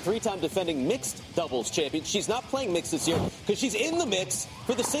Krejcikova, three-time defending mixed doubles champion. She's not playing mixed this year because she's in the mix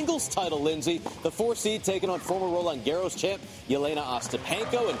for the singles title, Lindsay. The 4 seed taking on former Roland Garros champ Jelena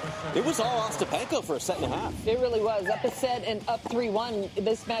Ostapenko. And it was all Ostapenko for a set and a half. It really was. Up a set and up 3-1.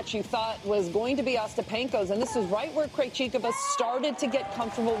 This match you thought was going to be Ostapenko's. And this is right where Krejcikova started to get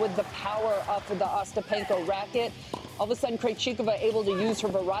comfortable with the power of the Ostapenko racket. All of a sudden, Krejcikova able to use her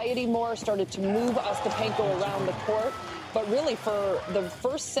variety more, started to move Ostapenko around the court. But really, for the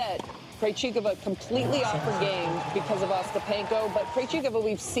first set, Krejcikova completely off her game because of Ostapenko. But Krejcikova,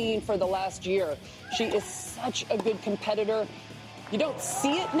 we've seen for the last year, she is such a good competitor. You don't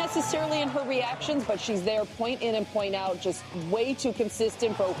see it necessarily in her reactions, but she's there point in and point out, just way too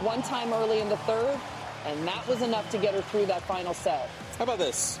consistent. Broke one time early in the third, and that was enough to get her through that final set. How about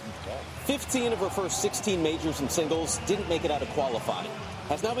this? 15 of her first 16 majors in singles, didn't make it out of qualifying.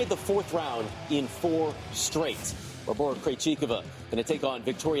 Has now made the 4th round in 4 straight. Barbora Krejcikova going to take on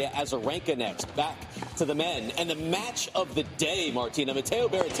Victoria Azarenka next. Back to the men. And the match of the day, Martina. Matteo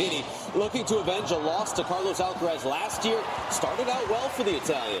Berrettini looking to avenge a loss to Carlos Alcaraz last year. Started out well for the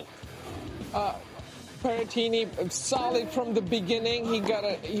Italian. Berrettini solid from the beginning. He got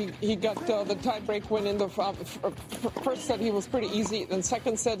the tiebreak win in the first set. He was pretty easy. Then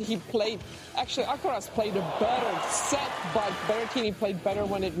second set he played. Actually, Alcaraz played a better set, but Berrettini played better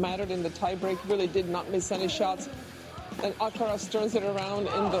when it mattered in the tiebreak. Really did not miss any shots. Then Alcaraz turns it around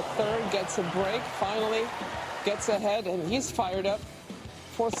in the third, gets a break. Finally, gets ahead, and he's fired up.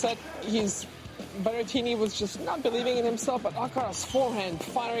 Fourth set, Berrettini was just not believing in himself, but Alcaraz forehand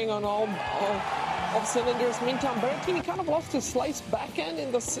firing on all cylinders. Meantime, Berrettini kind of lost his slice backhand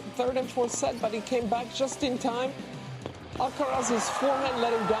in the third and fourth set, but he came back just in time. Alcaraz's forehand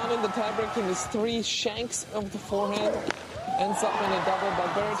let him down in the tiebreak in his 3 shanks of the forehand. Ends up in a double, but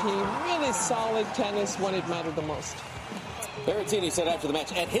Berrettini really solid tennis when it mattered the most. Berrettini said after the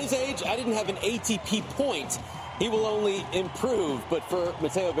match, at his age, I didn't have an ATP point. He will only improve, but for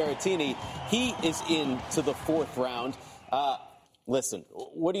Matteo Berrettini, he is into the 4th round. Listen,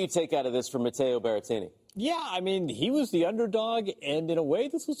 what do you take out of this from Matteo Berrettini? Yeah, I mean, he was the underdog, and in a way,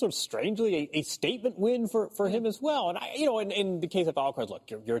 this was sort of strangely a statement win for him as well. And, in the case of Alcaraz, look,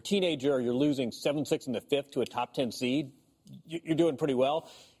 you're a teenager, you're losing 7-6 in the 5th to a top 10 seed. You're doing pretty well.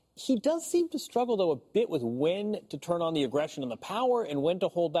 He does seem to struggle, though, a bit with when to turn on the aggression and the power and when to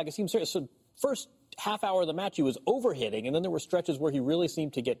hold back. It seems serious. So first half hour of the match, he was overhitting, and then there were stretches where he really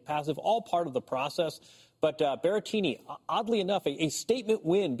seemed to get passive, all part of the process. But Berrettini, oddly enough, a statement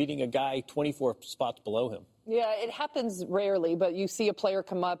win, beating a guy 24 spots below him. Yeah, it happens rarely, but you see a player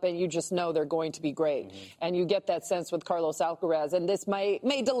come up and you just know they're going to be great. Mm-hmm. And you get that sense with Carlos Alcaraz. And this may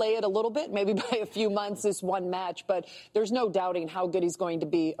delay it a little bit, maybe by a few months, this one match. But there's no doubting how good he's going to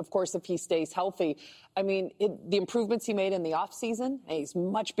be, of course, if he stays healthy. I mean, the improvements he made in the offseason, he's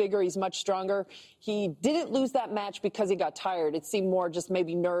much bigger, he's much stronger. He didn't lose that match because he got tired. It seemed more just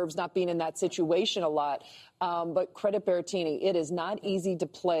maybe nerves, not being in that situation a lot. But credit Berrettini, it is not easy to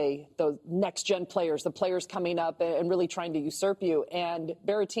play those next-gen players, the players coming up and really trying to usurp you. And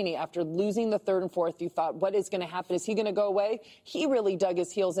Berrettini, after losing the third and fourth, you thought, what is going to happen? Is he going to go away? He really dug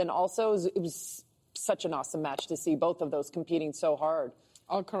his heels in also. It was such an awesome match to see both of those competing so hard.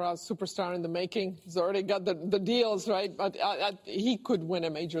 Alcaraz, superstar in the making. He's already got the deals, right? But he could win a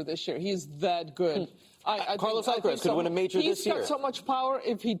major this year. He's that good. Carlos Alcaraz could win a major this year. He's got so much power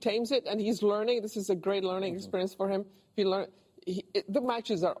if he tames it, and he's learning. This is a great learning experience for him. the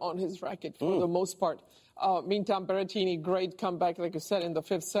matches are on his racket for the most part. Meantime, Berrettini, great comeback, like you said, in the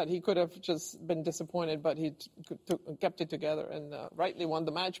fifth set. He could have just been disappointed, but he kept it together and rightly won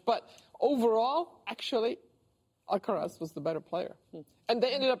the match. But overall, actually, Alcaraz was the better player. And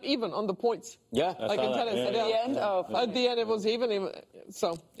they ended up even on the points. Yeah. Like in tennis. At the end? At the end, it was even.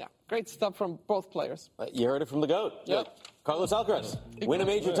 So, yeah, great stuff from both players. You heard it from the GOAT. Yep. Carlos Alcaraz, win a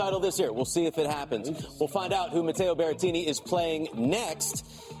major title this year. We'll see if it happens. We'll find out who Matteo Berrettini is playing next.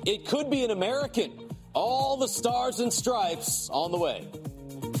 It could be an American. All the stars and stripes on the way.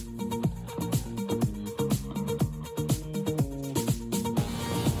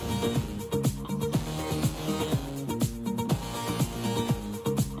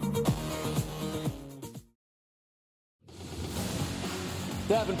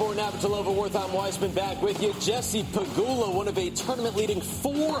 Davenport, Navratilova, Wertheim, Weissman back with you. Jessie Pegula, one of a tournament-leading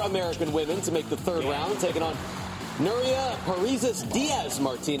 4 American women to make the third round, taking on Nuria Parizis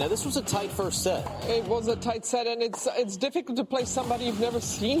Diaz-Martina. This was a tight first set. It was a tight set, and it's difficult to play somebody you've never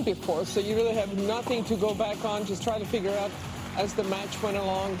seen before, so you really have nothing to go back on. Just try to figure out as the match went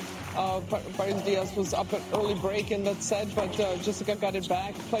along. Parizis Diaz was up an early break in that set, but Jessica got it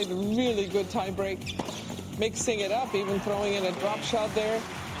back, played a really good tie break, mixing it up, even throwing in a drop shot there.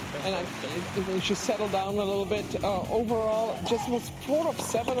 And I think she settled down a little bit. Overall, just was 4 of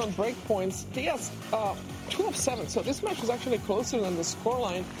 7 on break points. Diaz, 2 of 7. So this match was actually closer than the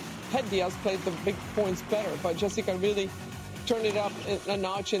scoreline. Had Diaz played the big points better, but Jessica really turned it up a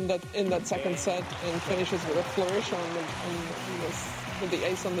notch in that second set and finishes with a flourish with the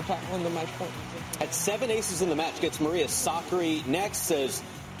ace on the match point. At 7 aces in the match, gets Maria Sakkari next. Says,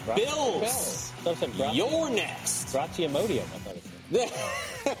 Bills, you're next. Graziamodium, I thought it said.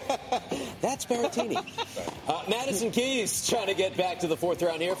 That's Berrettini. Madison Keys trying to get back to the fourth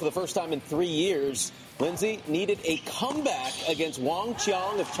round here for the first time in 3 years. Lindsay needed a comeback against Wang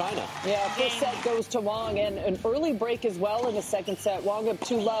Qiang of China. Yeah, first set goes to Wang, and an early break as well in the second set. Wang up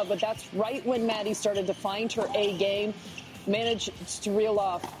 2-love, but that's right when Maddie started to find her A game. Managed to reel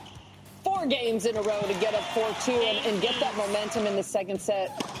off 4 games in a row to get up 4-2 and get that momentum in the second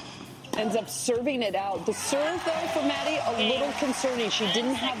set. Ends up serving it out. The serve, though, for Maddie, a little concerning. She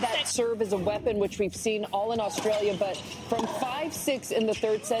didn't have that serve as a weapon, which we've seen all in Australia. But from 5-6 in the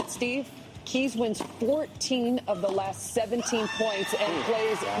third set, Steve, Keys wins 14 of the last 17 points and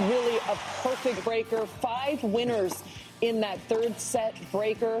plays really a perfect breaker. 5 winners in that third set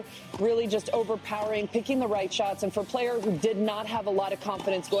breaker, really just overpowering, picking the right shots. And for a player who did not have a lot of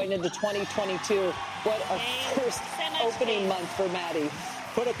confidence going into 2022, what a first opening month for Maddie.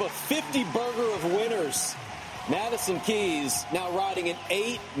 Put up a 50 burger of winners. Madison Keys now riding an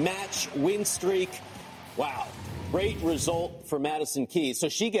 8-match win streak. Wow. Great result for Madison Keys. So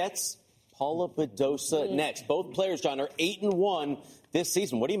she gets Paula Badosa next. Both players, John, are 8-1 this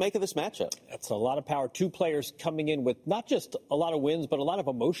season. What do you make of this matchup? That's a lot of power. 2 players coming in with not just a lot of wins, but a lot of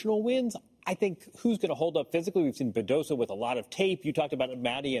emotional wins. I think who's going to hold up physically? We've seen Badosa with a lot of tape. You talked about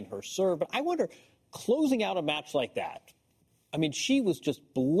Maddie and her serve. But I wonder, closing out a match like that, I mean, she was just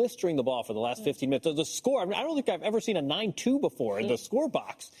blistering the ball for the last 15 minutes. The score, I mean, I don't think I've ever seen a 9-2 before in the score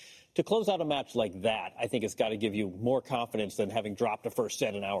box. To close out a match like that, I think it's got to give you more confidence than having dropped a first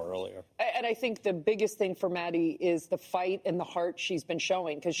set an hour earlier. And I think the biggest thing for Maddie is the fight and the heart she's been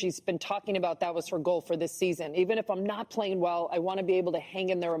showing, because she's been talking about that was her goal for this season. Even if I'm not playing well, I want to be able to hang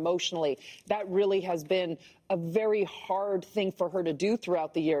in there emotionally. That really has been a very hard thing for her to do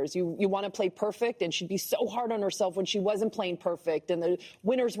throughout the years. You want to play perfect, and she'd be so hard on herself when she wasn't playing perfect and the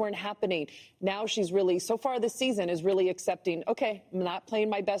winners weren't happening. Now she's really, so far this season, is really accepting, okay, I'm not playing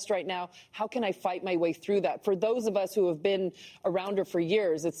my best right now. How can I fight my way through that? For those of us who have been around her for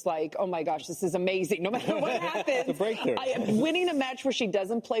years, it's like, oh my gosh, this is amazing. No matter what happens, the breakthrough. Winning a match where she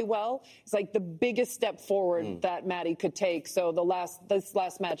doesn't play well is like the biggest step forward that Maddie could take. So this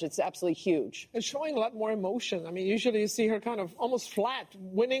last match, it's absolutely huge. And showing a lot more emotion. I mean, usually you see her kind of almost flat,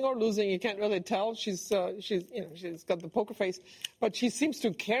 winning or losing. You can't really tell. She's got the poker face, but she seems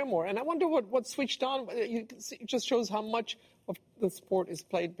to care more. And I wonder what switched on. It just shows how much of the sport is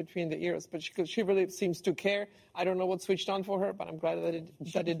played between the ears. But she really seems to care. I don't know what switched on for her, but I'm glad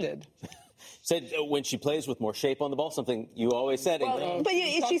that it did. Said when she plays with more shape on the ball, something you always said. Well, but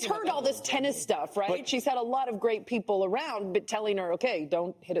she's heard all this tennis stuff, right? But she's had a lot of great people around but telling her, okay,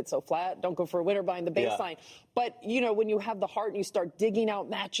 don't hit it so flat. Don't go for a winner behind the baseline. Yeah. But, when you have the heart and you start digging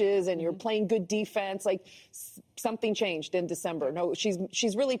out matches and you're playing good defense, like something changed in December. No,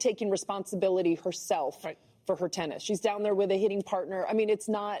 she's really taking responsibility herself for her tennis. She's down there with a hitting partner. I mean, it's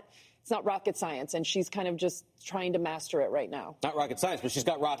not It's not rocket science, and she's kind of just trying to master it right now. Not rocket science, but she's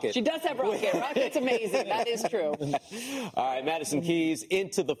got rocket. She does have rocket. Rocket's amazing. That is true. All right, Madison Keys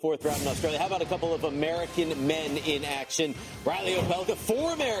into the fourth round in Australia. How about a couple of American men in action? Riley Opelka,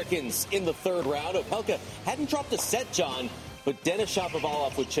 4 Americans in the third round. Opelka hadn't dropped a set, John, but Denis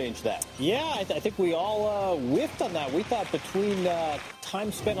Shapovalov would change that. Yeah, I think we all whiffed on that. We thought between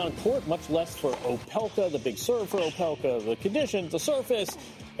time spent on court, much less for Opelka, the big serve for Opelka, the conditions, the surface.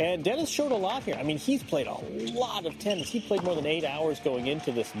 And Denis showed a lot here. I mean, he's played a lot of tennis. He played more than 8 hours going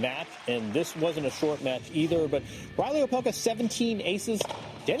into this match, and this wasn't a short match either. But Riley Opelka, 17 aces.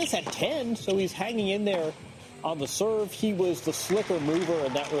 Denis had 10, so he's hanging in there on the serve. He was the slicker mover,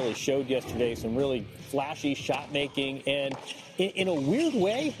 and that really showed yesterday. Some really flashy shot making. And in a weird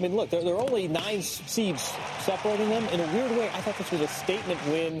way, I mean, look, there are only 9 seeds separating them. In a weird way, I thought this was a statement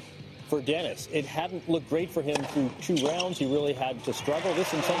win for Denis. It hadn't looked great for him through 2 rounds. He really had to struggle.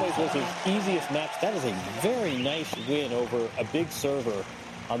 This, in some ways, was his easiest match. That is a very nice win over a big server.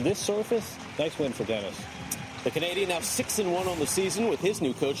 On this surface, nice win for Denis. The Canadian now 6-1 on the season with his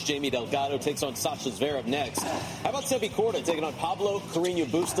new coach, Jamie Delgado, takes on Sasha Zverev next. How about Sebi Korda taking on Pablo Carreño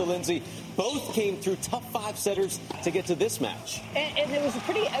Busta, Lindsay? Both came through tough 5-setters to get to this match. And it was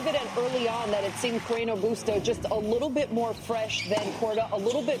pretty evident early on that it seemed Carreño Busta just a little bit more fresh than Korda, a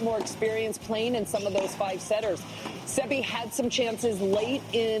little bit more experience playing in some of those 5-setters. Sebi had some chances late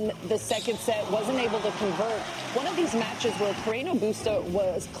in the second set, wasn't able to convert. One of these matches where Carreño Busta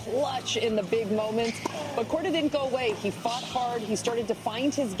was clutch in the big moments, but Korda didn't go away. He fought hard. He started to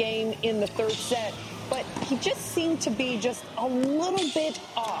find his game in the third set, but he just seemed to be just a little bit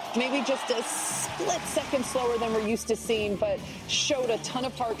off, maybe just a split second slower than we're used to seeing, but showed a ton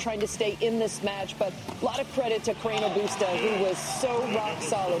of heart trying to stay in this match. But a lot of credit to Carreño Busta, who was so rock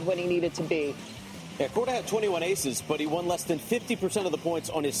solid when he needed to be. Yeah, Korda had 21 aces, but he won less than 50% of the points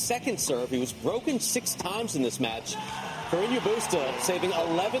on his second serve. He was broken 6 times in this match. Carreño Busta saving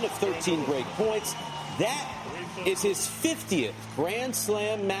 11 of 13 break points. That is his 50th Grand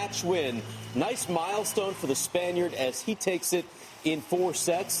Slam match win. Nice milestone for the Spaniard as he takes it in 4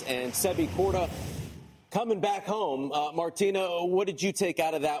 sets. And Sebi Korda coming back home. Martina, what did you take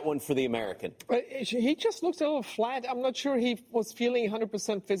out of that one for the American? He just looked a little flat. I'm not sure he was feeling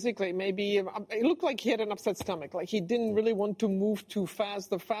 100% physically. Maybe it looked like he had an upset stomach. Like he didn't really want to move too fast.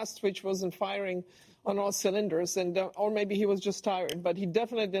 The fast switch wasn't firing on all cylinders, and or maybe he was just tired. But he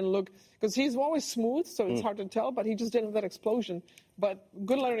definitely didn't look, because he's always smooth, so it's hard to tell. But he just didn't have that explosion. But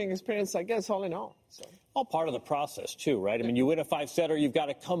good learning experience, I guess, all in all. So. All part of the process, too, right? I mean, you win a 5-setter, you've got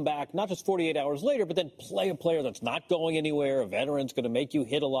to come back, not just 48 hours later, but then play a player that's not going anywhere. A veteran's going to make you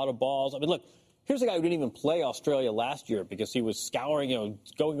hit a lot of balls. I mean, look, here's a guy who didn't even play Australia last year because he was scouring,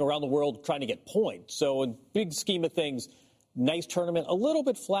 going around the world trying to get points. So in big scheme of things, nice tournament, a little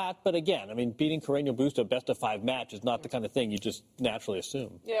bit flat, but again, I mean, beating Carreño Busta best of 5 match is not the kind of thing you just naturally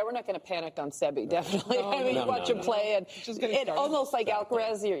assume. Yeah, we're not going to panic on Sebi, definitely. You watch him play, and it almost like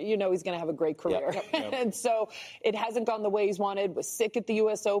Alcaraz, you know he's going to have a great career. Yep. And so it hasn't gone the way he's wanted, was sick at the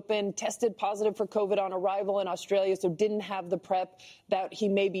U.S. Open, tested positive for COVID on arrival in Australia, so didn't have the prep that he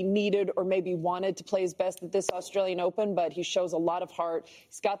maybe needed or maybe wanted to play his best at this Australian Open, but he shows a lot of heart.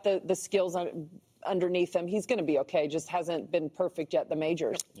 He's got the skills underneath him. He's going to be okay. Just hasn't been perfect yet, the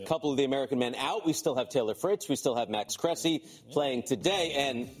majors. A couple of the American men out. We still have Taylor Fritz. We still have Max Cressy playing today.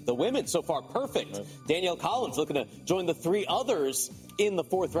 And the women so far perfect. Danielle Collins looking to join the 3 others in the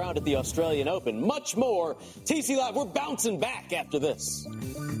 4th round at the Australian Open. Much more. TC Live, we're bouncing back after this.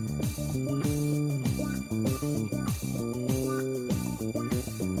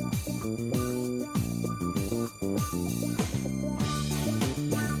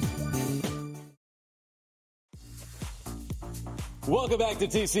 Welcome back to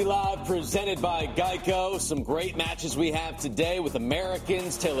TC Live, presented by Geico. Some great matches we have today with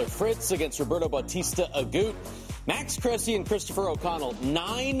Americans. Taylor Fritz against Roberto Bautista Agut. Max Cressy and Christopher O'Connell.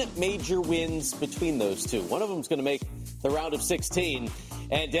 9 major wins between those two. One of them is going to make the round of 16.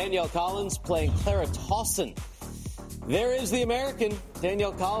 And Danielle Collins playing Clara Tauson. There is the American,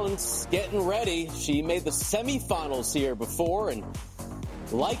 Danielle Collins, getting ready. She made the semifinals here before and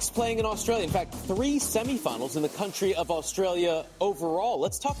likes playing in Australia. In fact, 3 semifinals in the country of Australia overall.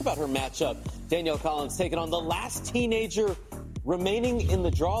 Let's talk about her matchup. Danielle Collins taking on the last teenager remaining in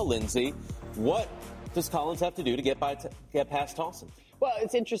the draw, Lindsay. What does Collins have to do to get past Tauson? Well,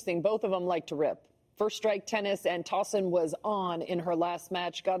 it's interesting. Both of them like to rip. First strike tennis, and Tauson was on in her last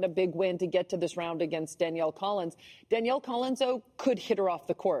match, got a big win to get to this round against Danielle Collins. Danielle Collins, though, could hit her off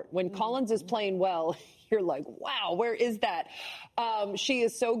the court. When Collins is playing well, you're like, wow, where is that? She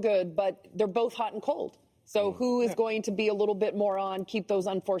is so good, but they're both hot and cold. So who is going to be a little bit more on, keep those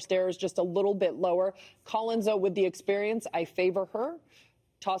unforced errors just a little bit lower? Collins, though, with the experience, I favor her.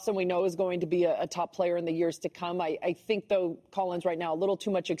 Tauson, we know, is going to be a top player in the years to come. I think, though, Collins right now, a little too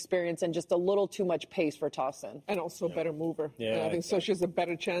much experience and just a little too much pace for Tauson. And also a better mover. Yeah, and I think so she has a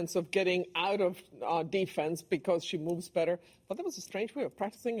better chance of getting out of defense because she moves better. But that was a strange way of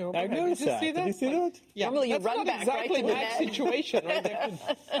practicing her overhead. I noticed that. Did you see that? Yeah, Normally you that's run not back exactly right to the that net. situation,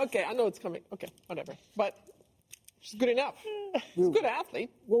 right? Okay, I know it's coming. Okay, whatever. But she's good enough. She's a good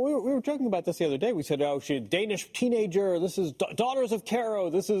athlete. Well, we were talking about this the other day. We said, oh, she's a Danish teenager. This is Daughters of Caro.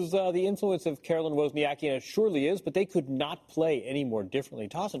 This is the influence of Caroline Wozniacki, and it surely is, but they could not play any more differently.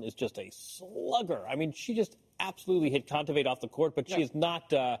 Tauson is just a slugger. I mean, she just absolutely hit Kontaveit off the court, but she is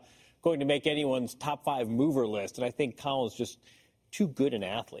not going to make anyone's top 5 mover list, and I think Collins just too good an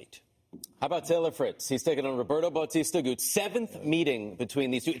athlete. How about Taylor Fritz? He's taking on Roberto Bautista Agut. 7th meeting between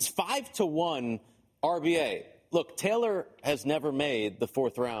these two. It's 5-1 RBA. Look, Taylor has never made the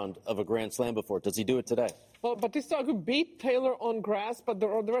 4th round of a Grand Slam before. Does he do it today? Well, Bautista Agut beat Taylor on grass, but the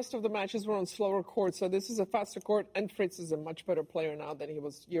rest of the matches were on slower court. So this is a faster court, and Fritz is a much better player now than he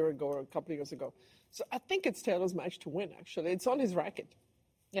was a year ago or a couple of years ago. So I think it's Taylor's match to win, actually. It's on his racket.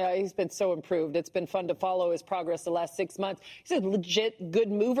 Yeah, he's been so improved. It's been fun to follow his progress the last 6 months. He's a legit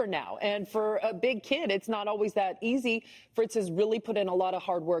good mover now. And for a big kid, it's not always that easy. Fritz has really put in a lot of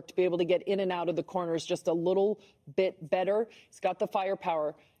hard work to be able to get in and out of the corners just a little bit better. He's got the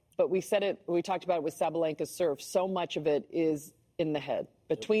firepower. But we talked about it with Sabalenka's serve. So much of it is in the head,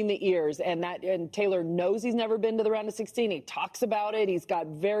 between the ears, and Taylor knows he's never been to the round of 16. He talks about it.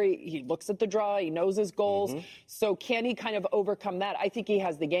 He looks at the draw. He knows his goals. Mm-hmm. So can he kind of overcome that? I think he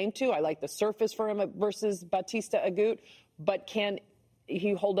has the game to. I like the surface for him versus Bautista Agut, but can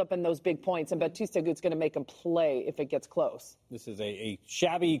he hold up in those big points? And Bautista Agut's going to make him play if it gets close. This is a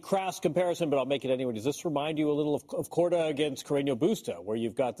shabby, crass comparison, but I'll make it anyway. Does this remind you a little of Korda against Carreño Busta, where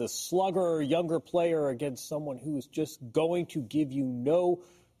you've got this slugger, younger player against someone who is just going to give you no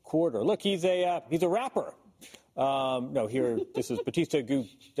quarter? Look, he's a rapper. This is Bautista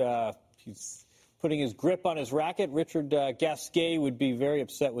Agut. He's putting his grip on his racket. Richard Gasquet would be very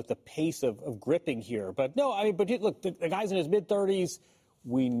upset with the pace of gripping here. But look, the guy's in his mid-30s.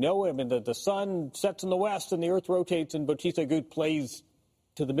 We know him, and the sun sets in the west and the earth rotates, and Bautista Agut plays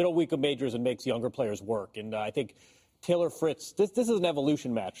to the middle week of majors and makes younger players work. And I think Taylor Fritz, this is an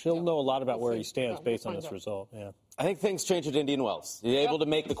evolution match. He'll know a lot about where he stands based on this result. Yeah. I think things change at Indian Wells. He's able to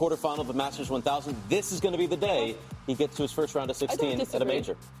make the quarterfinal of the Masters 1000. This is going to be the day he gets to his first round of 16 at a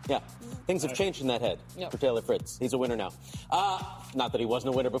major. Yeah. Things have changed in that head for Taylor Fritz. He's a winner now. Not that he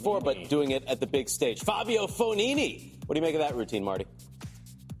wasn't a winner before, but doing it at the big stage. Fabio Fognini. What do you make of that routine, Marty?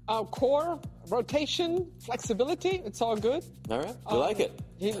 Core, rotation, flexibility, it's all good. All right. We like it.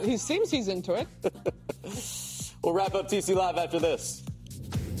 He seems he's into it. We'll wrap up TC Live after this.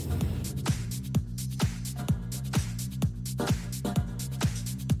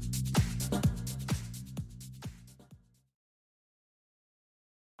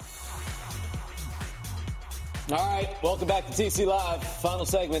 All right, welcome back to TC Live. Final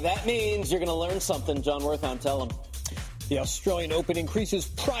segment. That means you're going to learn something. John Wertheim, tell him. The Australian Open increases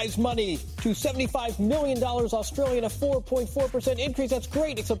prize money to $75 million Australian, a 4.4% increase. That's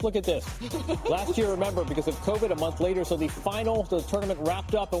great, except look at this. Last year, remember, because of COVID, a month later, so the tournament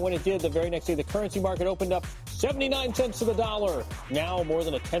wrapped up, and when it did, the very next day, the currency market opened up 79 cents to the dollar. Now, more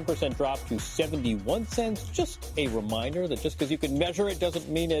than a 10% drop to 71 cents. Just a reminder that just because you can measure it doesn't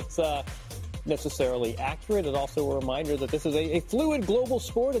mean it's necessarily accurate. It's also a reminder that this is a fluid global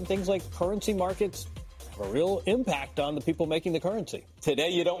sport, and things like currency markets a real impact on the people making the currency. Today,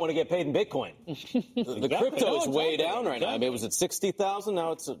 you don't want to get paid in Bitcoin. The crypto is way down right now. I mean, it was at 60,000.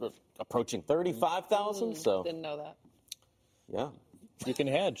 Now it's approaching 35,000. So didn't know that. Yeah. You can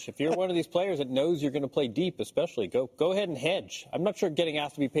hedge. If you're one of these players that knows you're going to play deep, especially, go ahead and hedge. I'm not sure getting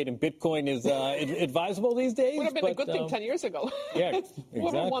asked to be paid in Bitcoin is advisable these days. Would have been a good thing 10 years ago. Yeah, exactly.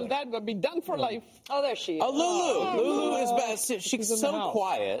 Whoever won that would be done for life. Oh, there she is. Oh, Lulu. Lulu is best. She's so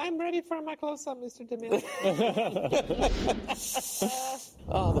quiet. I'm ready for my close-up, Mr. DeMille.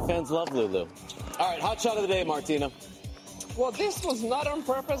 Oh, the fans love Lulu. All right, hot shot of the day, Martina. Well, this was not on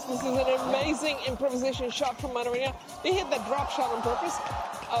purpose. This is an amazing improvisation shot from Marina. They hit that drop shot on purpose.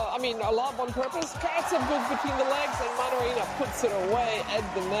 A lob on purpose. Karatsev goes between the legs, and Marina puts it away at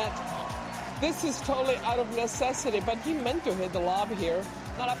the net. This is totally out of necessity, but he meant to hit the lob here.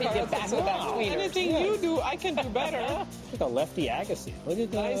 Not if he did back to back tweeters. Anything you do, I can do better. Like a lefty Agassi. Look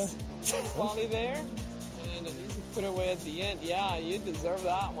at nice volley there. And an easy put away at the end. Yeah, you deserve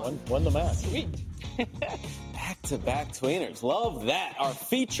that one. Won the match. Sweet. Back-to-back tweeners. Love that. Our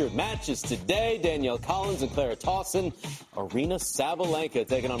featured matches today, Danielle Collins and Clara Tauson. Arina Sabalenka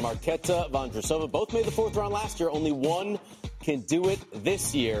taking on Marketa Vondrousova. Both made the fourth round last year. Only one can do it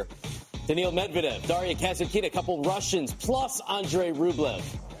this year. Daniil Medvedev, Daria Kasatkina, a couple Russians, plus Andrei Rublev.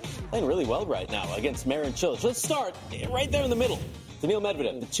 Playing really well right now against Marin Cilic. Let's start right there in the middle. Daniil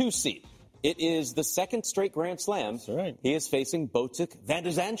Medvedev, the 2 seed. It is the second straight Grand Slam. That's right. He is facing Botic van de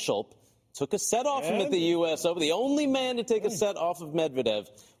Zandschulp. Took a set off him at the U.S. Open. The only man to take a set off of Medvedev.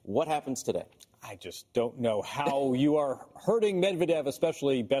 What happens today? I just don't know how you are hurting Medvedev,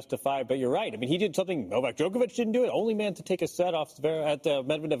 especially best of 5. But you're right. I mean, he did something Novak Djokovic didn't do it. Only man to take a set off at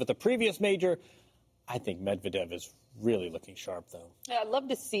Medvedev at the previous major. I think Medvedev is really looking sharp, though. Yeah, I'd love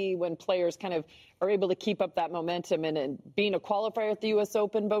to see when players kind of are able to keep up that momentum and being a qualifier at the U.S.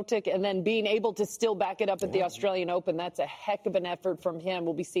 Open, Botic, and then being able to still back it up at the Australian Open. That's a heck of an effort from him.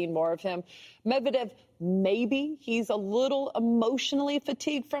 We'll be seeing more of him. Medvedev, maybe he's a little emotionally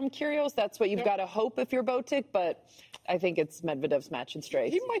fatigued from Kyrgios. That's what you've got to hope if you're Botic, but I think it's Medvedev's match in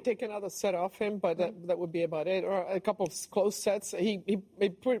straight. He might take another set off him, but that would be about it. Or a couple of close sets. He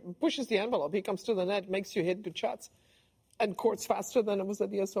pushes the envelope. He comes to the net, makes you hit good shots. And courts faster than it was at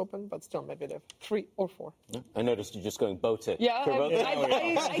the U.S. Open, but still Medvedev, 3 or 4. I noticed you just going Botic. Yeah, I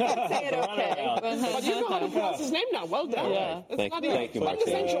can say it okay. But you know how to pronounce his name now. Well done. Yeah. Thank you,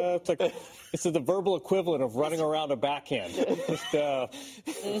 Martina. It's the verbal equivalent of running around a backhand. Just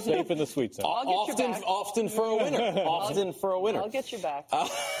safe in the sweet zone. Often for a winner. Often for a winner. I'll get you back.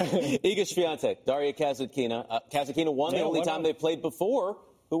 Iga Swiatek, Daria Kasatkina. Kasatkina won the only time they played before.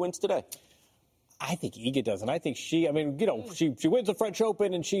 Who wins today? I think Iga does, and I think she wins the French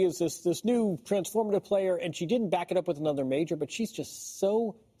Open, and she is this new transformative player, and she didn't back it up with another major, but she's just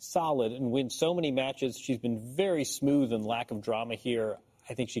so solid and wins so many matches. She's been very smooth and lack of drama here.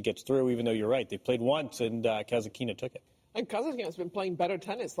 I think she gets through, even though you're right. They played once, and Kasatkina took it. And Kasatkina has been playing better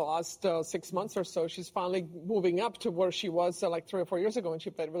tennis the last 6 months or so. She's finally moving up to where she was like 3 or 4 years ago when she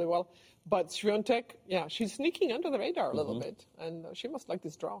played really well. But Swiatek, she's sneaking under the radar a little bit. And she must like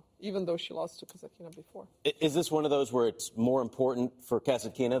this draw, even though she lost to Kasatkina before. Is this one of those where it's more important for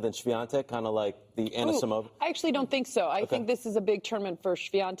Kasatkina than Swiatek, kind of like the Anisimova? I actually don't think so. I think this is a big tournament for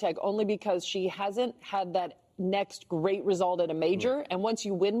Swiatek only because she hasn't had that next great result at a major. And once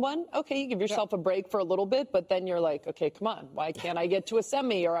you win one, okay, you give yourself a break for a little bit, but then you're like, okay, come on, why can't I get to a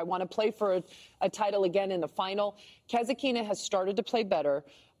semi, or I want to play for a title again in the final? Kasatkina has started to play better.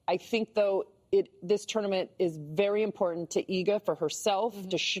 I think, though, this tournament is very important to Iga for herself,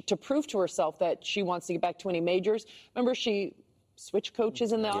 to prove to herself that she wants to get back to winning majors. Remember, she switched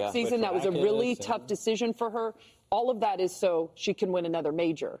coaches in the offseason. That was a really tough decision for her. All of that is so she can win another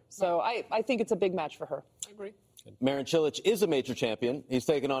major. So I think it's a big match for her. I agree. Marin Cilic is a major champion. He's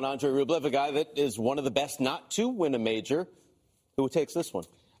taking on Andrei Rublev, a guy that is one of the best not to win a major. Who takes this one?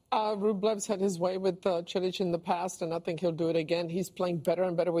 Rublev's had his way with Cilic in the past, and I think he'll do it again. He's playing better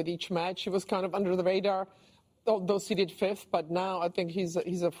and better with each match. He was kind of under the radar, although seeded 5th, but now I think he's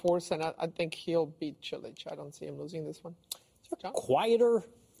a force, and I think he'll beat Cilic. I don't see him losing this one. Quieter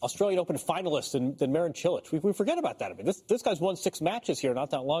Australian Open finalist than Marin Cilic. We forget about that. I mean, this guy's won 6 matches here not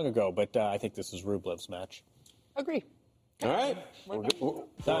that long ago, but I think this is Rublev's match. Agree. All right. We're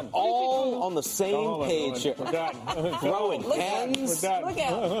all on the same page here. We're done. Throwing hands. We're done. Look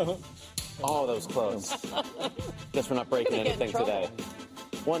out. Oh, that was close. Guess we're not breaking anything today.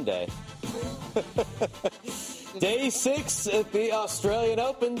 One day. Day 6 at the Australian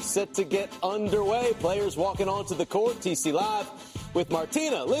Open set to get underway. Players walking onto the court. TC Live with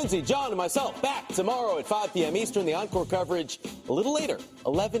Martina, Lindsay, John, and myself back tomorrow at 5 p.m. Eastern. The encore coverage a little later,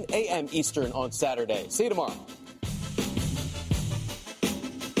 11 a.m. Eastern on Saturday. See you tomorrow.